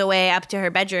like runs away up to her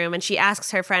bedroom and she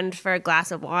asks her friend for a glass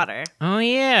of water. Oh,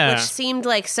 yeah. Which seemed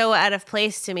like so out of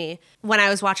place to me when I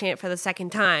was watching it for the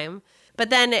second time. But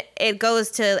then it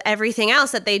goes to everything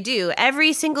else that they do.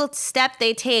 Every single step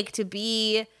they take to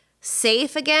be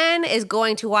safe again is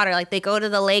going to water. Like they go to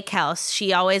the lake house.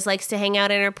 She always likes to hang out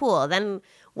in her pool. Then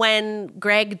when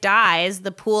Greg dies,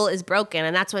 the pool is broken.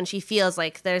 And that's when she feels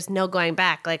like there's no going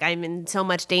back. Like I'm in so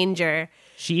much danger.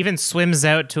 She even swims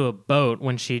out to a boat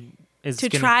when she is To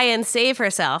gonna- try and save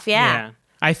herself. Yeah.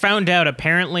 I found out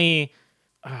apparently,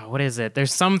 what is it?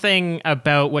 There's something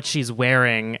about what she's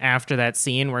wearing after that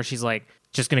scene where she's like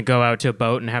just going to go out to a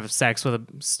boat and have sex with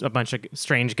a bunch of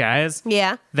strange guys.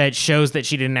 Yeah. That shows that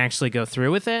she didn't actually go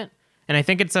through with it. And I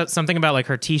think it's something about like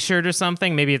her t-shirt or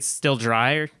something. Maybe it's still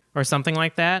dry or something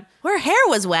like that. Her hair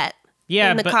was wet.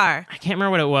 Yeah, In the but car. I can't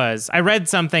remember what it was. I read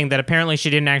something that apparently she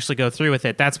didn't actually go through with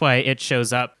it. That's why it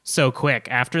shows up so quick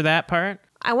after that part.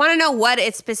 I want to know what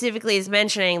it specifically is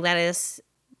mentioning that is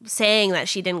saying that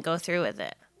she didn't go through with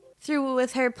it. Through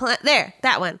with her plan. There,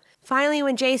 that one. Finally,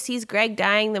 when Jay sees Greg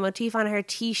dying, the motif on her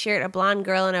t-shirt, a blonde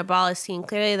girl in a ball, is seen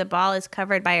clearly. The ball is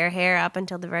covered by her hair up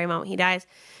until the very moment he dies.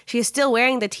 She is still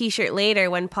wearing the t-shirt later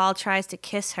when Paul tries to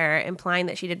kiss her, implying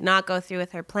that she did not go through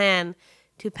with her plan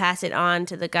to pass it on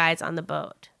to the guys on the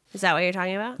boat. Is that what you're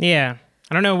talking about? Yeah.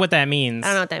 I don't know what that means. I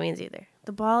don't know what that means either.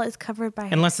 The ball is covered by her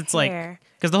Unless it's hair. like,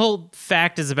 because the whole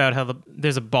fact is about how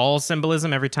there's a ball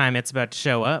symbolism every time it's about to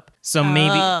show up. So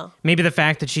maybe the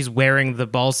fact that she's wearing the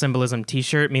ball symbolism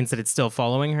t-shirt means that it's still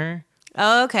following her.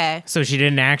 Oh, okay. So she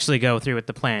didn't actually go through with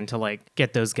the plan to like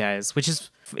get those guys, which is,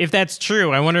 if that's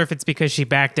true, I wonder if it's because she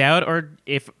backed out or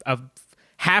if a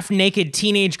half-naked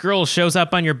teenage girl shows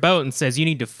up on your boat and says, you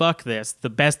need to fuck this. The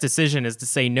best decision is to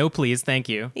say, no, please, thank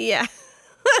you. Yeah.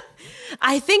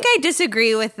 I think I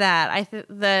disagree with that.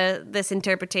 This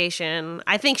interpretation.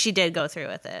 I think she did go through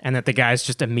with it. And that the guys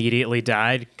just immediately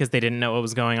died because they didn't know what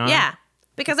was going on. Yeah.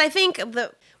 Because I think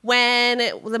when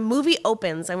the movie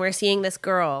opens and we're seeing this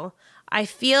girl, I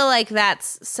feel like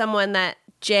that's someone that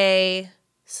Jeff,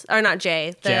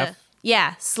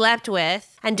 slept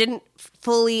with and didn't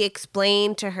fully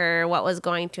explain to her what was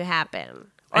going to happen.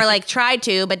 or like tried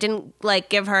to, but didn't like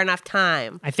give her enough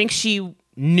time. I think she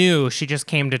knew, she just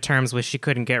came to terms with she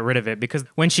couldn't get rid of it, because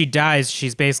when she dies,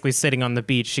 she's basically sitting on the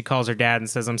beach. She calls her dad and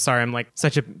says, I'm sorry, I'm like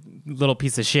such a little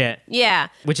piece of shit. Yeah.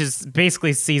 Which is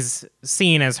basically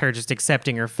seen as her just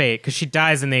accepting her fate, because she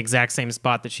dies in the exact same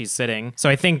spot that she's sitting. So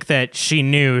I think that she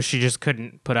knew she just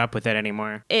couldn't put up with it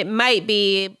anymore. It might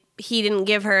be he didn't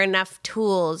give her enough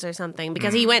tools or something,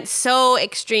 because he went so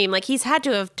extreme. Like, he's had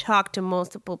to have talked to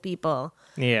multiple people.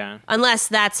 Yeah. Unless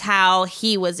that's how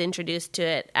he was introduced to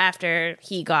it after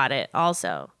he got it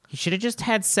also. He should have just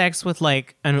had sex with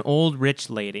like an old rich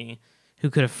lady who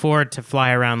could afford to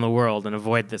fly around the world and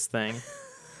avoid this thing.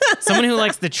 Someone who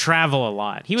likes to travel a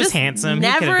lot. He was Just handsome. He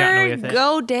could have gotten away with never it.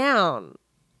 go down.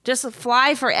 Just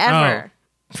fly forever.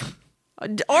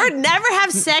 Or never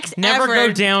have sex Never ever,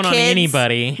 go down on kids.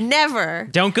 anybody. Never.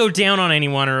 Don't go down on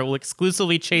anyone, or it will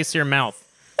exclusively chase your mouth.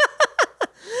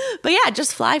 But yeah,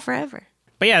 just fly forever.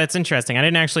 But yeah, that's interesting. I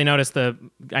didn't actually notice the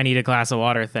I need a glass of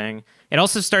water thing. It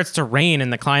also starts to rain in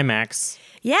the climax.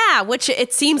 Yeah, which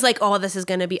it seems like, oh, this is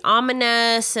going to be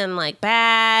ominous and like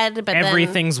bad. But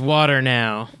Everything's water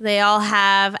now. then they all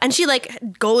have, and she like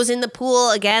goes in the pool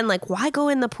again. Like, why go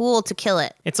in the pool to kill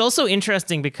it? It's also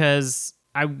interesting because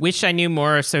I wish I knew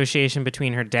more association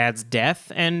between her dad's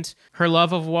death and her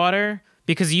love of water.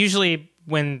 Because usually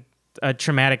when a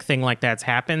traumatic thing like that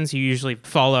happens, you usually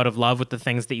fall out of love with the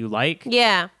things that you like.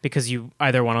 Yeah. Because you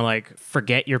either want to like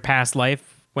forget your past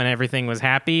life when everything was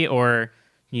happy, or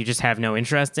you just have no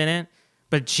interest in it.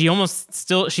 But she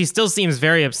still seems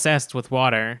very obsessed with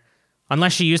water,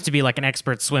 unless she used to be like an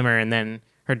expert swimmer and then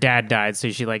her dad died, so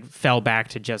she like fell back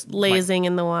to just Lazing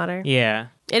in the water. Yeah.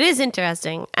 It is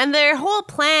interesting. And their whole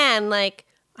plan, like,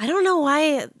 I don't know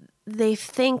why they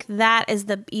think that is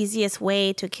the easiest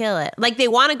way to kill it. Like, they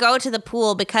want to go to the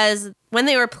pool because when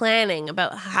they were planning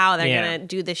about how they're going to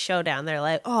do this showdown, they're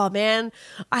like, oh, man,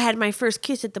 I had my first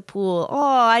kiss at the pool. Oh,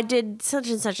 I did such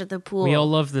and such at the pool. We all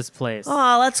love this place.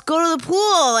 Oh, let's go to the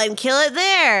pool and kill it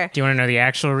there. Do you want to know the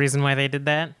actual reason why they did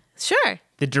that? Sure.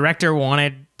 The director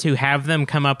wanted to have them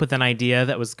come up with an idea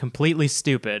that was completely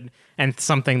stupid and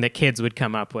something that kids would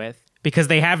come up with, because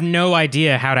they have no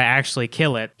idea how to actually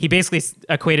kill it. He basically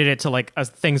equated it to like a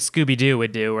thing Scooby-Doo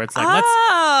would do, where it's like,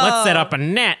 let's set up a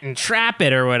net and trap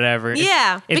it or whatever.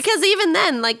 Yeah, It's- because even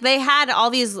then, like, they had all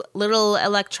these little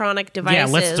electronic devices. yeah,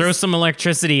 let's throw some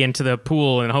electricity into the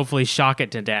pool and hopefully shock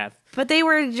it to death. But they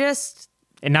were just...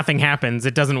 And nothing happens.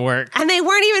 It doesn't work. And they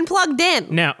weren't even plugged in.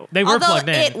 No, they were Although plugged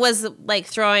in. it was like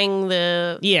throwing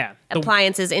the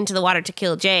appliances into the water to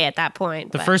kill Jay at that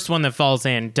point. The but- first one that falls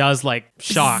in does like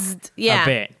shock yeah. a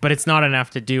bit, but it's not enough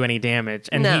to do any damage.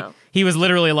 And No. he was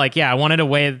literally like, yeah, I wanted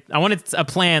a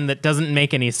plan that doesn't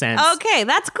make any sense. Okay,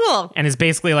 that's cool. And is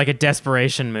basically like a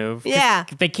desperation move. 'Cause Yeah.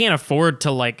 they can't afford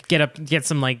to like get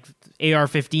some like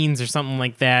AR-15s or something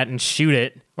like that and shoot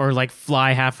it, or like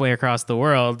fly halfway across the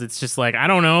world. It's just like, I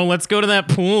don't know, let's go to that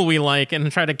pool we like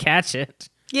and try to catch it.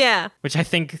 Yeah. Which I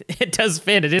think it does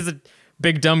fit. It is a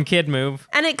big dumb kid move.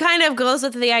 And it kind of goes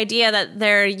with the idea that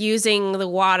they're using the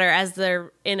water as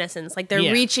their innocence. Like, they're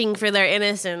Yeah. reaching for their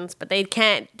innocence, but they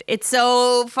can't. It's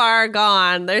so far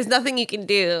gone. There's nothing you can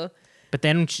do. But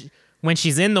then when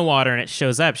she's in the water and it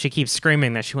shows up, she keeps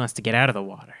screaming that she wants to get out of the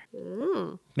water.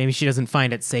 Maybe she doesn't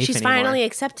find it safe She's anymore. finally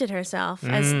accepted herself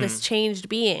as this changed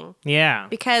being. Yeah.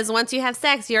 Because once you have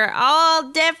sex, you're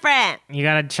all different. You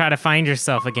gotta try to find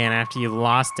yourself again after you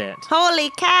lost it.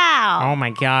 Holy cow. Oh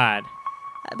my god.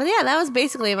 But yeah, that was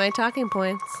basically my talking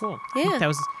points. Cool. Yeah. That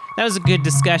was a good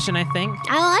discussion, I think.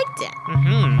 I liked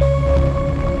it.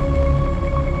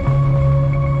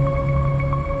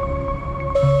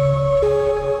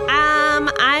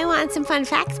 I want some fun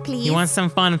facts, please. You want some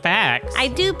fun facts? I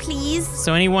do, please.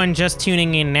 So anyone just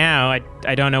tuning in now,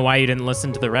 I don't know why you didn't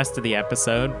listen to the rest of the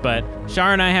episode, but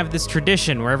Shar and I have this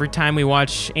tradition where every time we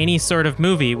watch any sort of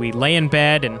movie, we lay in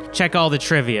bed and check all the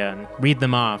trivia and read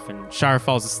them off, and Shar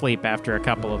falls asleep after a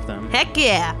couple of them. Heck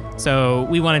yeah. So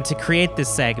we wanted to create this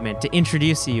segment to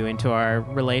introduce you into our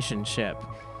relationship.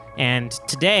 And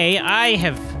today I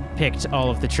have picked all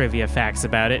of the trivia facts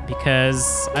about it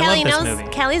because I love this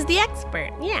movie. Kelly's the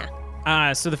expert.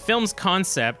 Yeah. So the film's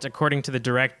concept, according to the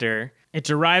director, it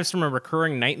derives from a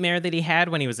recurring nightmare that he had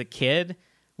when he was a kid,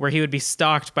 where he would be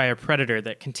stalked by a predator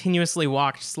that continuously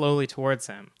walked slowly towards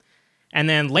him. And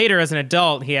then later as an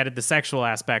adult, he added the sexual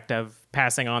aspect of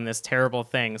passing on this terrible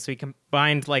thing. So he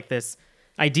combined like this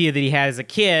idea that he had as a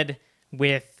kid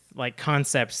with like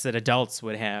concepts that adults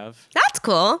would have. That's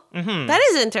cool. Mm-hmm. That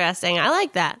is interesting. I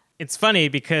like that. It's funny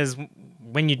because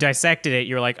when you dissected it,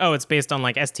 you're like, oh, it's based on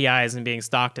like STIs and being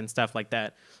stalked and stuff like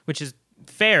that, which is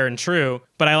fair and true.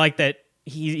 But I like that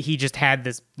he just had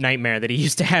this nightmare that he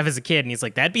used to have as a kid, and he's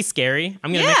like, that'd be scary.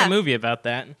 I'm gonna make Yeah. a movie about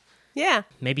that. Yeah.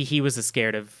 Maybe he was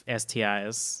scared of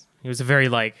STIs. He was a very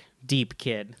like deep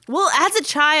kid. Well, as a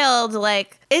child,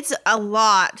 like, it's a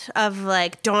lot of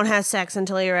like, don't have sex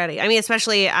until you're ready. I mean,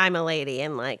 especially I'm a lady,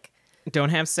 and like, Don't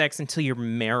have sex until you're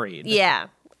married. yeah.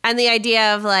 And the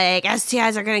idea of like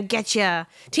STIs are gonna get you,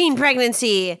 teen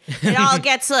pregnancy, it all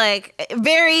gets like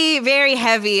very, very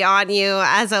heavy on you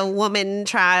as a woman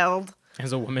child,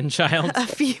 As a woman child. a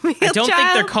female I don't think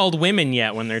child. they're called women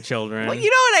yet when they're children. Well, you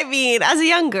know what I mean? As a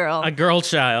young girl, A girl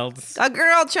child. a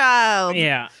girl child.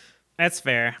 Yeah, that's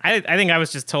fair. I think I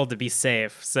was just told to be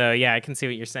safe. So yeah, I can see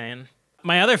what you're saying.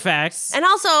 My other facts. And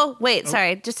also, wait,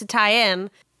 sorry, just to tie in,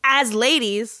 as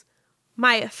ladies,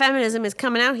 my feminism is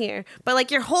coming out here, but like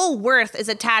your whole worth is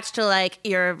attached to like,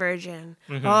 you're a virgin.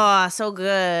 Oh, so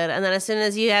good. And then as soon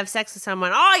as you have sex with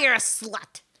someone, oh, you're a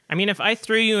slut. I mean, if I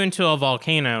threw you into a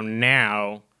volcano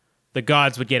now, the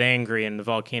gods would get angry and the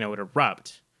volcano would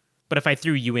erupt. But if I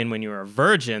threw you in when you were a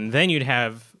virgin, then you'd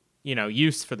have,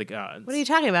 use for the gods. What are you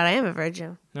talking about? I am a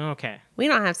virgin. Okay. We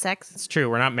don't have sex. It's true.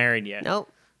 We're not married yet.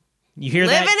 Nope. You hear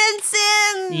Living that?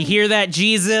 in sin. You hear that,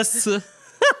 Jesus?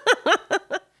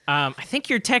 I think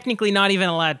you're technically not even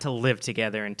allowed to live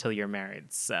together until you're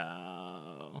married. So,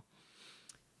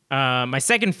 my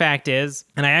second fact is,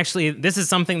 and this is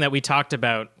something that we talked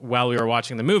about while we were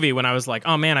watching the movie when I was like,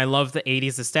 oh man, I love the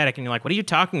 80s aesthetic. And you're like, what are you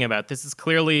talking about? This is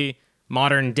clearly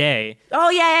modern day. Oh,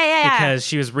 yeah. Because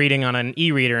she was reading on an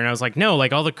e-reader. And I was like, no,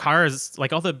 like all the cars,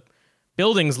 like all the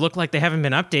buildings look like they haven't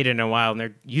been updated in a while and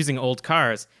they're using old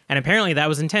cars. And apparently that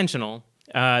was intentional.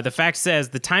 The fact says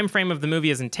the time frame of the movie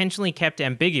is intentionally kept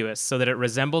ambiguous so that it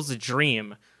resembles a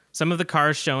dream. Some of the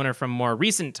cars shown are from more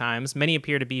recent times. Many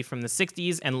appear to be from the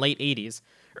 60s and late 80s.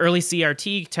 Early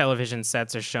CRT television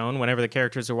sets are shown whenever the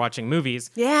characters are watching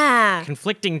movies. Yeah.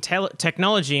 Conflicting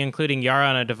technology, including Yara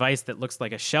on a device that looks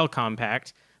like a shell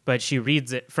compact, but she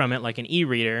reads it from it like an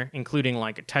e-reader, including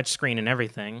like a touchscreen and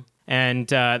everything. And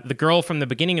the girl from the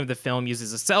beginning of the film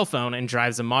uses a cell phone and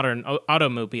drives a modern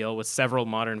automobile with several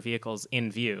modern vehicles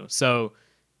in view. So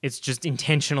it's just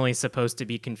intentionally supposed to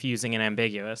be confusing and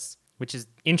ambiguous, which is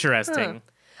interesting.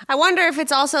 I wonder if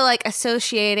it's also like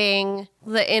associating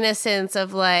the innocence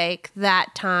of like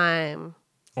that time.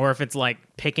 Or if it's like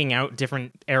picking out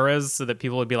different eras so that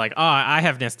people would be like, oh, I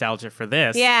have nostalgia for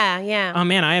this. Yeah. Oh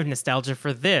man, I have nostalgia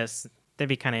for this. That'd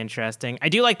be kind of interesting. I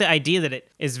do like the idea that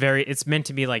it's meant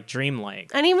to be like dreamlike.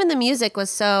 And even the music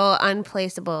was so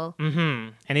unplaceable.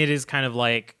 And it is kind of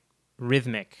like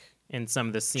rhythmic in some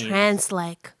of the scenes.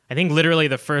 Trance-like. I think literally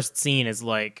the first scene is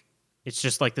like, it's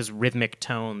just like this rhythmic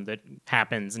tone that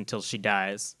happens until she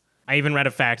dies. I even read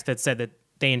a fact that said that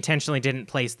they intentionally didn't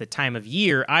place the time of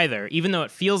year either, even though it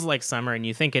feels like summer and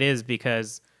you think it is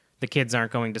because the kids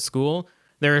aren't going to school.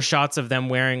 There are shots of them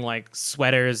wearing like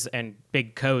sweaters and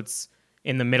big coats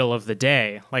in the middle of the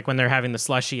day, like when they're having the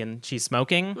slushie and she's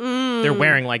smoking. They're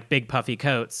wearing like big puffy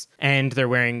coats and they're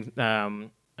wearing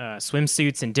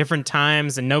swimsuits in different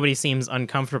times, and nobody seems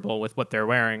uncomfortable with what they're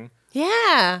wearing,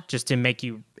 Yeah. just to make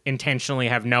you intentionally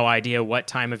have no idea what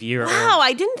time of year. Wow,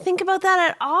 I didn't think about that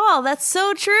at all. That's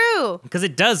so true. Because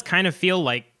it does kind of feel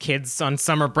like kids on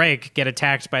summer break get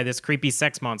attacked by this creepy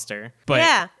sex monster. But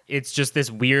Yeah. it's just this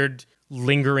weird,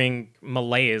 lingering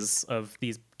malaise of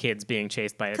these kids being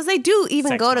chased by it. Because they do even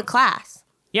Sex go to monster. class.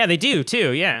 Yeah, they do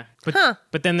too, yeah.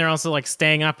 But then they're also like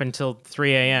staying up until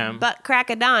 3 a.m. But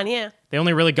crack of dawn, yeah. They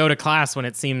only really go to class when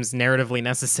it seems narratively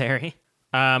necessary.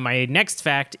 My next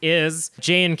fact is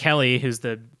Jay and Kelly, who's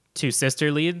the two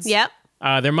sister leads. Yep.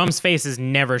 Their mom's face is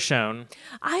never shown.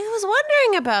 I was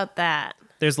wondering about that.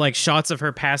 There's like shots of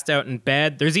her passed out in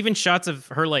bed. There's even shots of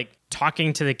her like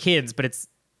talking to the kids, but it's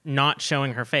not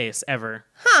showing her face ever.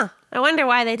 Huh. I wonder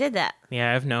why they did that. Yeah,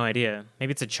 I have no idea.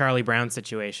 Maybe it's a Charlie Brown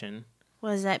situation.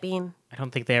 What does that mean? I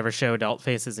don't think they ever show adult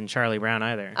faces in Charlie Brown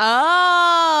either.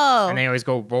 Oh. And they always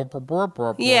go...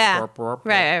 Yeah.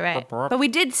 Right. But we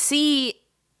did see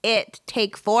it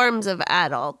take forms of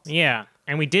adults. Yeah.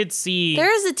 And we did see...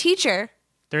 There is a teacher.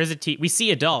 We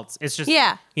see adults. It's just...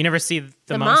 Yeah. You never see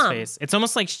the mom's face. It's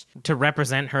almost like to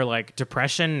represent her like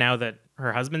depression now that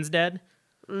her husband's dead.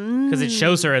 Because it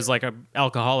shows her as like a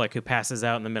alcoholic who passes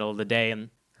out in the middle of the day and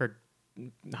her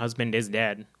husband is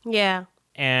dead. Yeah.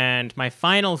 And my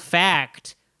final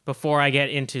fact, before I get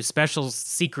into special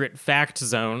secret fact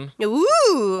zone,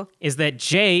 Ooh. is that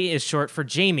J is short for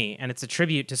Jamie, and it's a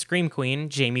tribute to Scream Queen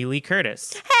Jamie Lee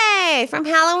Curtis. Hey, from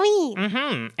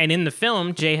Halloween. And in the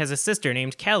film, J has a sister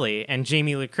named Kelly, and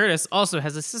Jamie Lee Curtis also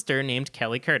has a sister named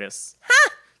Kelly Curtis.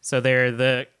 So they're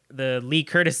the Lee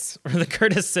Curtis, or the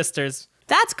Curtis sisters.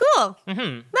 That's cool.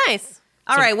 Nice.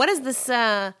 All right, what is this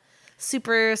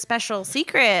super special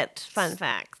secret fun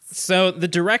facts? So the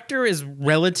director is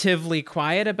relatively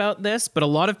quiet about this, but a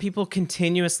lot of people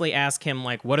continuously ask him,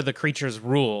 like, what are the creature's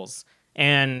rules?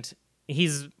 And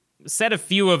he's said a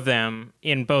few of them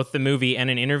in both the movie and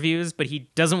in interviews, but he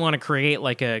doesn't want to create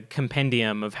like a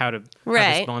compendium of how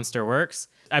this monster works.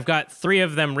 I've got 3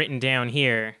 of them written down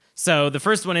here. So the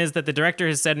first one is that the director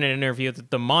has said in an interview that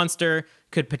the monster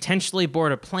could potentially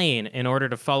board a plane in order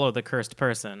to follow the cursed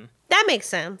person. That makes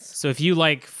sense. So if you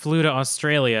like flew to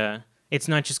Australia, it's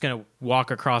not just going to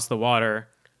walk across the water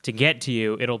to get to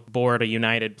you. It'll board a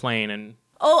United plane and...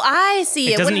 Oh, I see.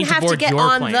 It doesn't wouldn't need to have to board get your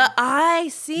on plane. I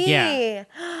see. Yeah.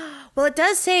 Well, it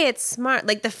does say it's smart.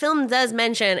 Like, the film does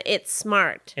mention it's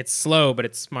smart. It's slow, but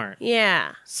it's smart.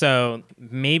 Yeah. So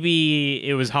maybe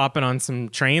it was hopping on some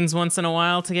trains once in a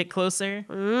while to get closer.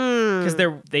 Because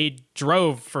they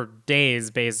drove for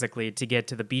days, basically, to get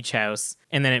to the beach house.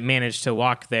 And then it managed to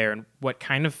walk there in what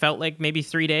kind of felt like maybe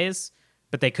 3 days.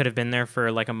 But they could have been there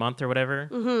for like a month or whatever.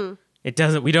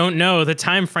 Mm-hmm. We don't know. The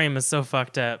time frame is so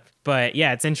fucked up. But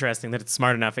yeah, it's interesting that it's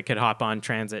smart enough it could hop on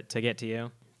transit to get to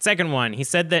you. Second one, he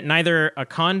said that neither a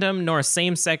condom nor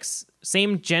same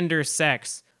gender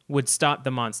sex would stop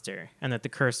the monster and that the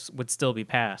curse would still be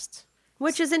passed.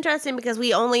 Which is interesting because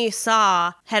we only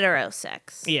saw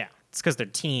heterosex. Yeah, it's because they're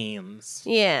teens.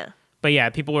 Yeah. But yeah,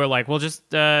 people were like, well, just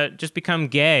become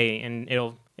gay and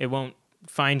it won't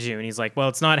find you. And he's like, well,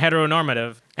 it's not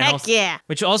heteronormative. And Heck also, yeah.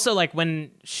 Which also, like, when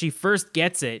she first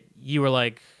gets it, you were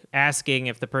like asking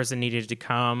if the person needed to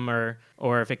come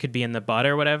or if it could be in the butt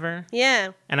or whatever.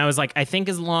 Yeah. And I was like, I think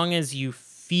as long as you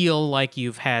feel like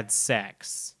you've had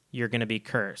sex, you're going to be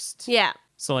cursed. Yeah.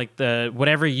 So like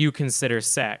whatever you consider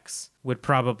sex would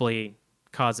probably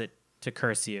cause it to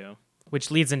curse you,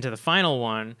 which leads into the final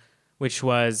one, which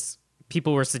was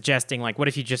people were suggesting, like, what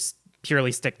if you just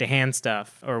purely stick to hand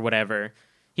stuff or whatever?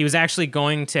 He was actually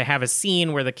going to have a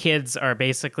scene where the kids are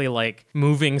basically like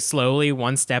moving slowly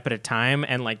one step at a time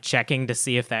and like checking to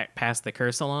see if that passed the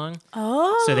curse along.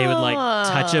 Oh. So they would like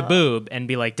touch a boob and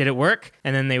be like, did it work?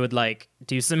 And then they would like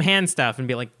do some hand stuff and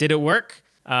be like, did it work?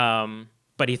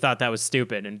 But he thought that was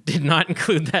stupid and did not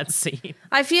include that scene.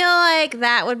 I feel like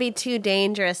that would be too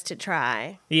dangerous to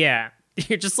try. Yeah.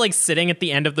 You're just like sitting at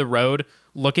the end of the road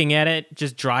looking at it,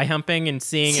 just dry humping and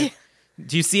seeing it.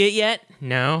 Do you see it yet?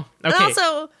 No. Okay. And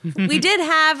also, we did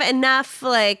have enough,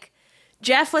 like,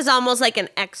 Jeff was almost like an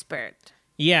expert.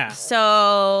 Yeah.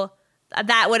 So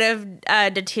that would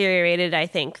have deteriorated, I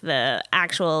think, the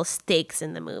actual stakes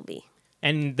in the movie.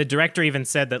 And the director even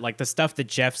said that, like, the stuff that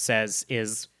Jeff says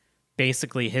is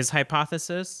basically his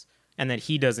hypothesis and that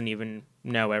he doesn't even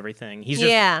know everything. He's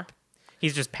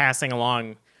just passing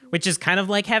along, which is kind of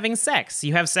like having sex.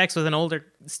 You have sex with an older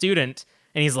student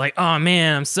and he's like, oh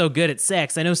man, I'm so good at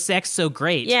sex. I know sex so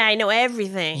great. Yeah, I know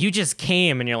everything. You just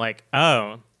came and you're like,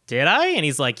 oh, did I? And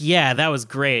he's like, yeah, that was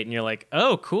great. And you're like,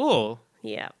 oh, cool.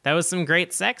 Yeah. That was some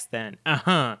great sex then.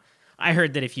 Uh-huh. I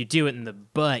heard that if you do it in the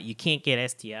butt, you can't get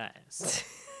STIs.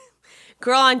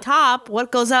 Girl on top,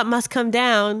 what goes up must come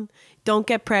down. Don't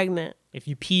get pregnant. If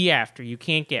you pee after, you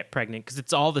can't get pregnant because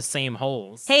it's all the same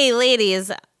holes. Hey, ladies,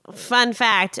 fun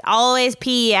fact, always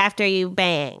pee after you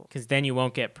bang. Because then you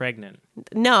won't get pregnant.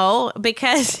 No,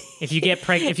 because... If you get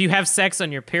if you have sex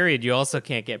on your period, you also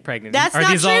can't get pregnant. That's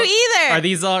not true either. Are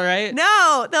these all right?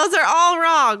 No, those are all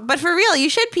wrong. But for real, you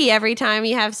should pee every time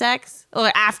you have sex.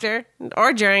 Or after.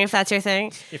 Or during, if that's your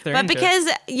thing. If they're but into because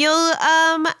you'll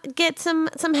get some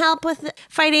help with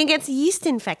fighting against yeast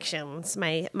infections,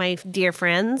 my dear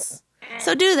friends.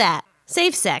 So do that.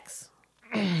 Safe sex.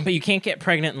 But you can't get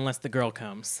pregnant unless the girl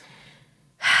comes.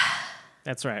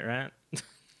 That's right?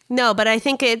 No, but I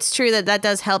think it's true that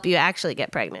does help you actually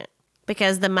get pregnant.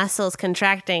 Because the muscles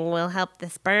contracting will help the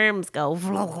sperms go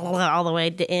all the way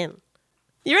in.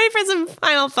 You ready for some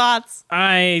final thoughts?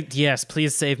 Yes,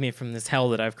 please save me from this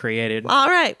hell that I've created. All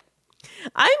right.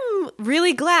 I'm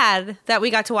really glad that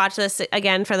we got to watch this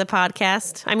again for the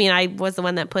podcast. I mean, I was the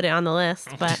one that put it on the list,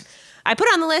 but I put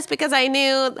it on the list because I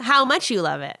knew how much you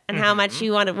love it and how much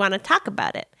you want to talk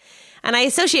about it. And I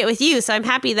associate with you, so I'm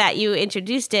happy that you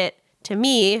introduced it to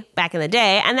me back in the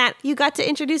day and that you got to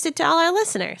introduce it to all our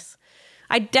listeners.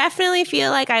 I definitely feel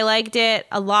like I liked it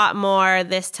a lot more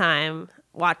this time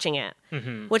watching it,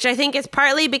 which I think is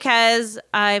partly because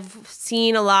I've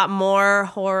seen a lot more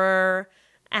horror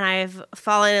and I've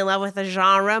fallen in love with the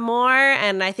genre more,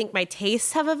 and I think my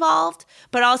tastes have evolved,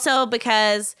 but also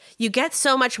because you get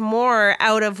so much more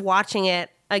out of watching it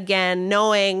again,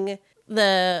 knowing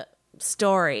the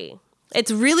story.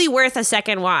 It's really worth a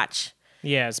second watch.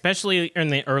 Yeah, especially in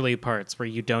the early parts where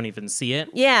you don't even see it.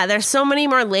 Yeah, there's so many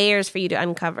more layers for you to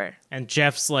uncover. And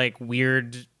Jeff's like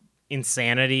weird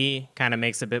insanity kind of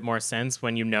makes a bit more sense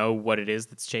when you know what it is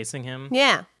that's chasing him.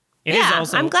 Yeah. It is yeah,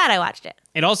 also, I'm glad I watched it.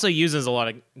 It also uses a lot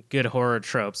of good horror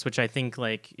tropes, which I think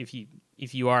like if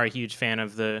you are a huge fan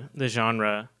of the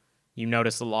genre, you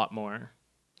notice a lot more.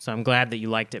 So I'm glad that you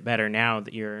liked it better now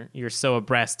that you're so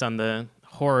abreast on the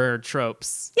horror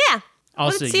tropes. Yeah.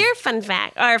 Also, What's your fun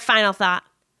fact or final thought?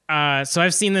 So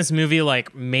I've seen this movie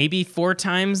like maybe 4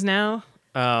 times now.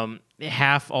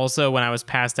 Half also when I was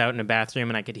passed out in a bathroom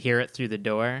and I could hear it through the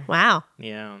door. Wow.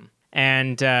 Yeah.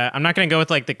 And I'm not going to go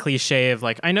with like the cliche of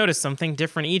like, I noticed something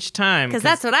different each time. Because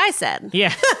that's what I said.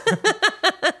 Yeah.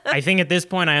 I think at this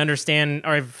point I understand,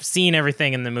 or I've seen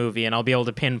everything in the movie and I'll be able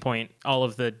to pinpoint all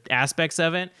of the aspects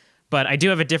of it. But I do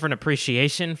have a different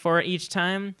appreciation for it each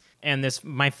time. And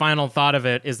my final thought of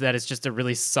it is that it's just a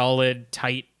really solid,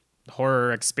 tight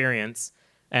horror experience.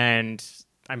 And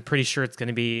I'm pretty sure it's going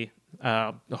to be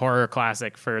a horror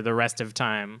classic for the rest of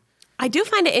time. I do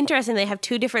find it interesting they have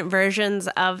 2 different versions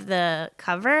of the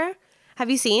cover.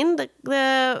 Have you seen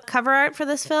the cover art for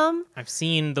this film? I've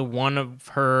seen the one of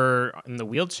her in the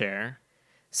wheelchair.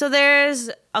 So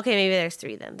maybe there's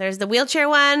 3 then. There's the wheelchair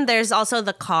one. There's also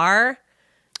the car.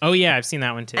 Oh, yeah, I've seen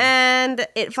that one too. And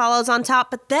it follows on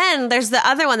top. But then there's the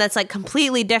other one that's like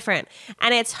completely different.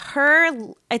 And it's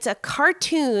a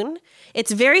cartoon.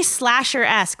 It's very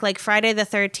slasher-esque, like Friday the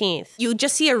 13th. You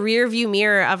just see a rear view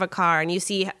mirror of a car and you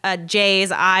see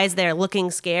Jay's eyes there looking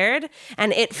scared.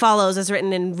 And It Follows is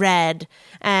written in red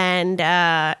and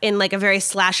in like a very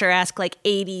slasher-esque, like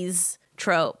 80s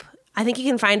trope. I think you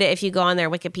can find it if you go on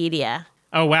their Wikipedia.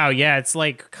 Oh, wow. Yeah, it's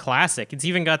like classic. It's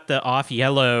even got the off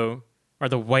yellow or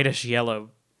the whitish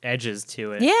yellow edges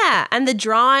to it. Yeah, and the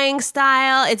drawing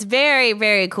style, it's very,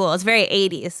 very cool. It's very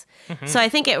 80s. Mm-hmm. So I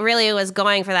think it really was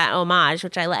going for that homage,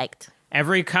 which I liked.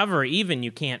 Every cover, even,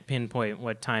 you can't pinpoint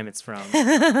what time it's from.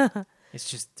 It's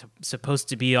just supposed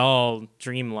to be all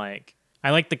dreamlike.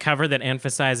 I like the cover that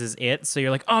emphasizes it, so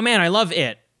you're like, oh man, I love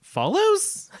It.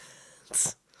 Follows?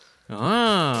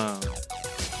 Oh.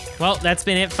 Well, that's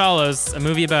been It Follows, a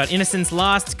movie about innocence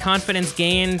lost, confidence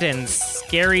gained, and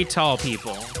scary tall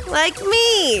people. Like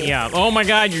me. Yeah. Oh my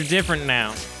God, you're different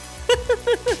now.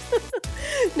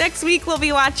 Next week, we'll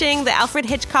be watching the Alfred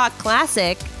Hitchcock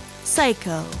classic,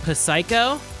 Psycho.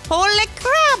 Psycho? Holy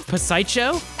crap!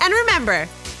 Psycho? And remember,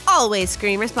 always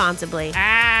scream responsibly.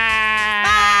 Ah!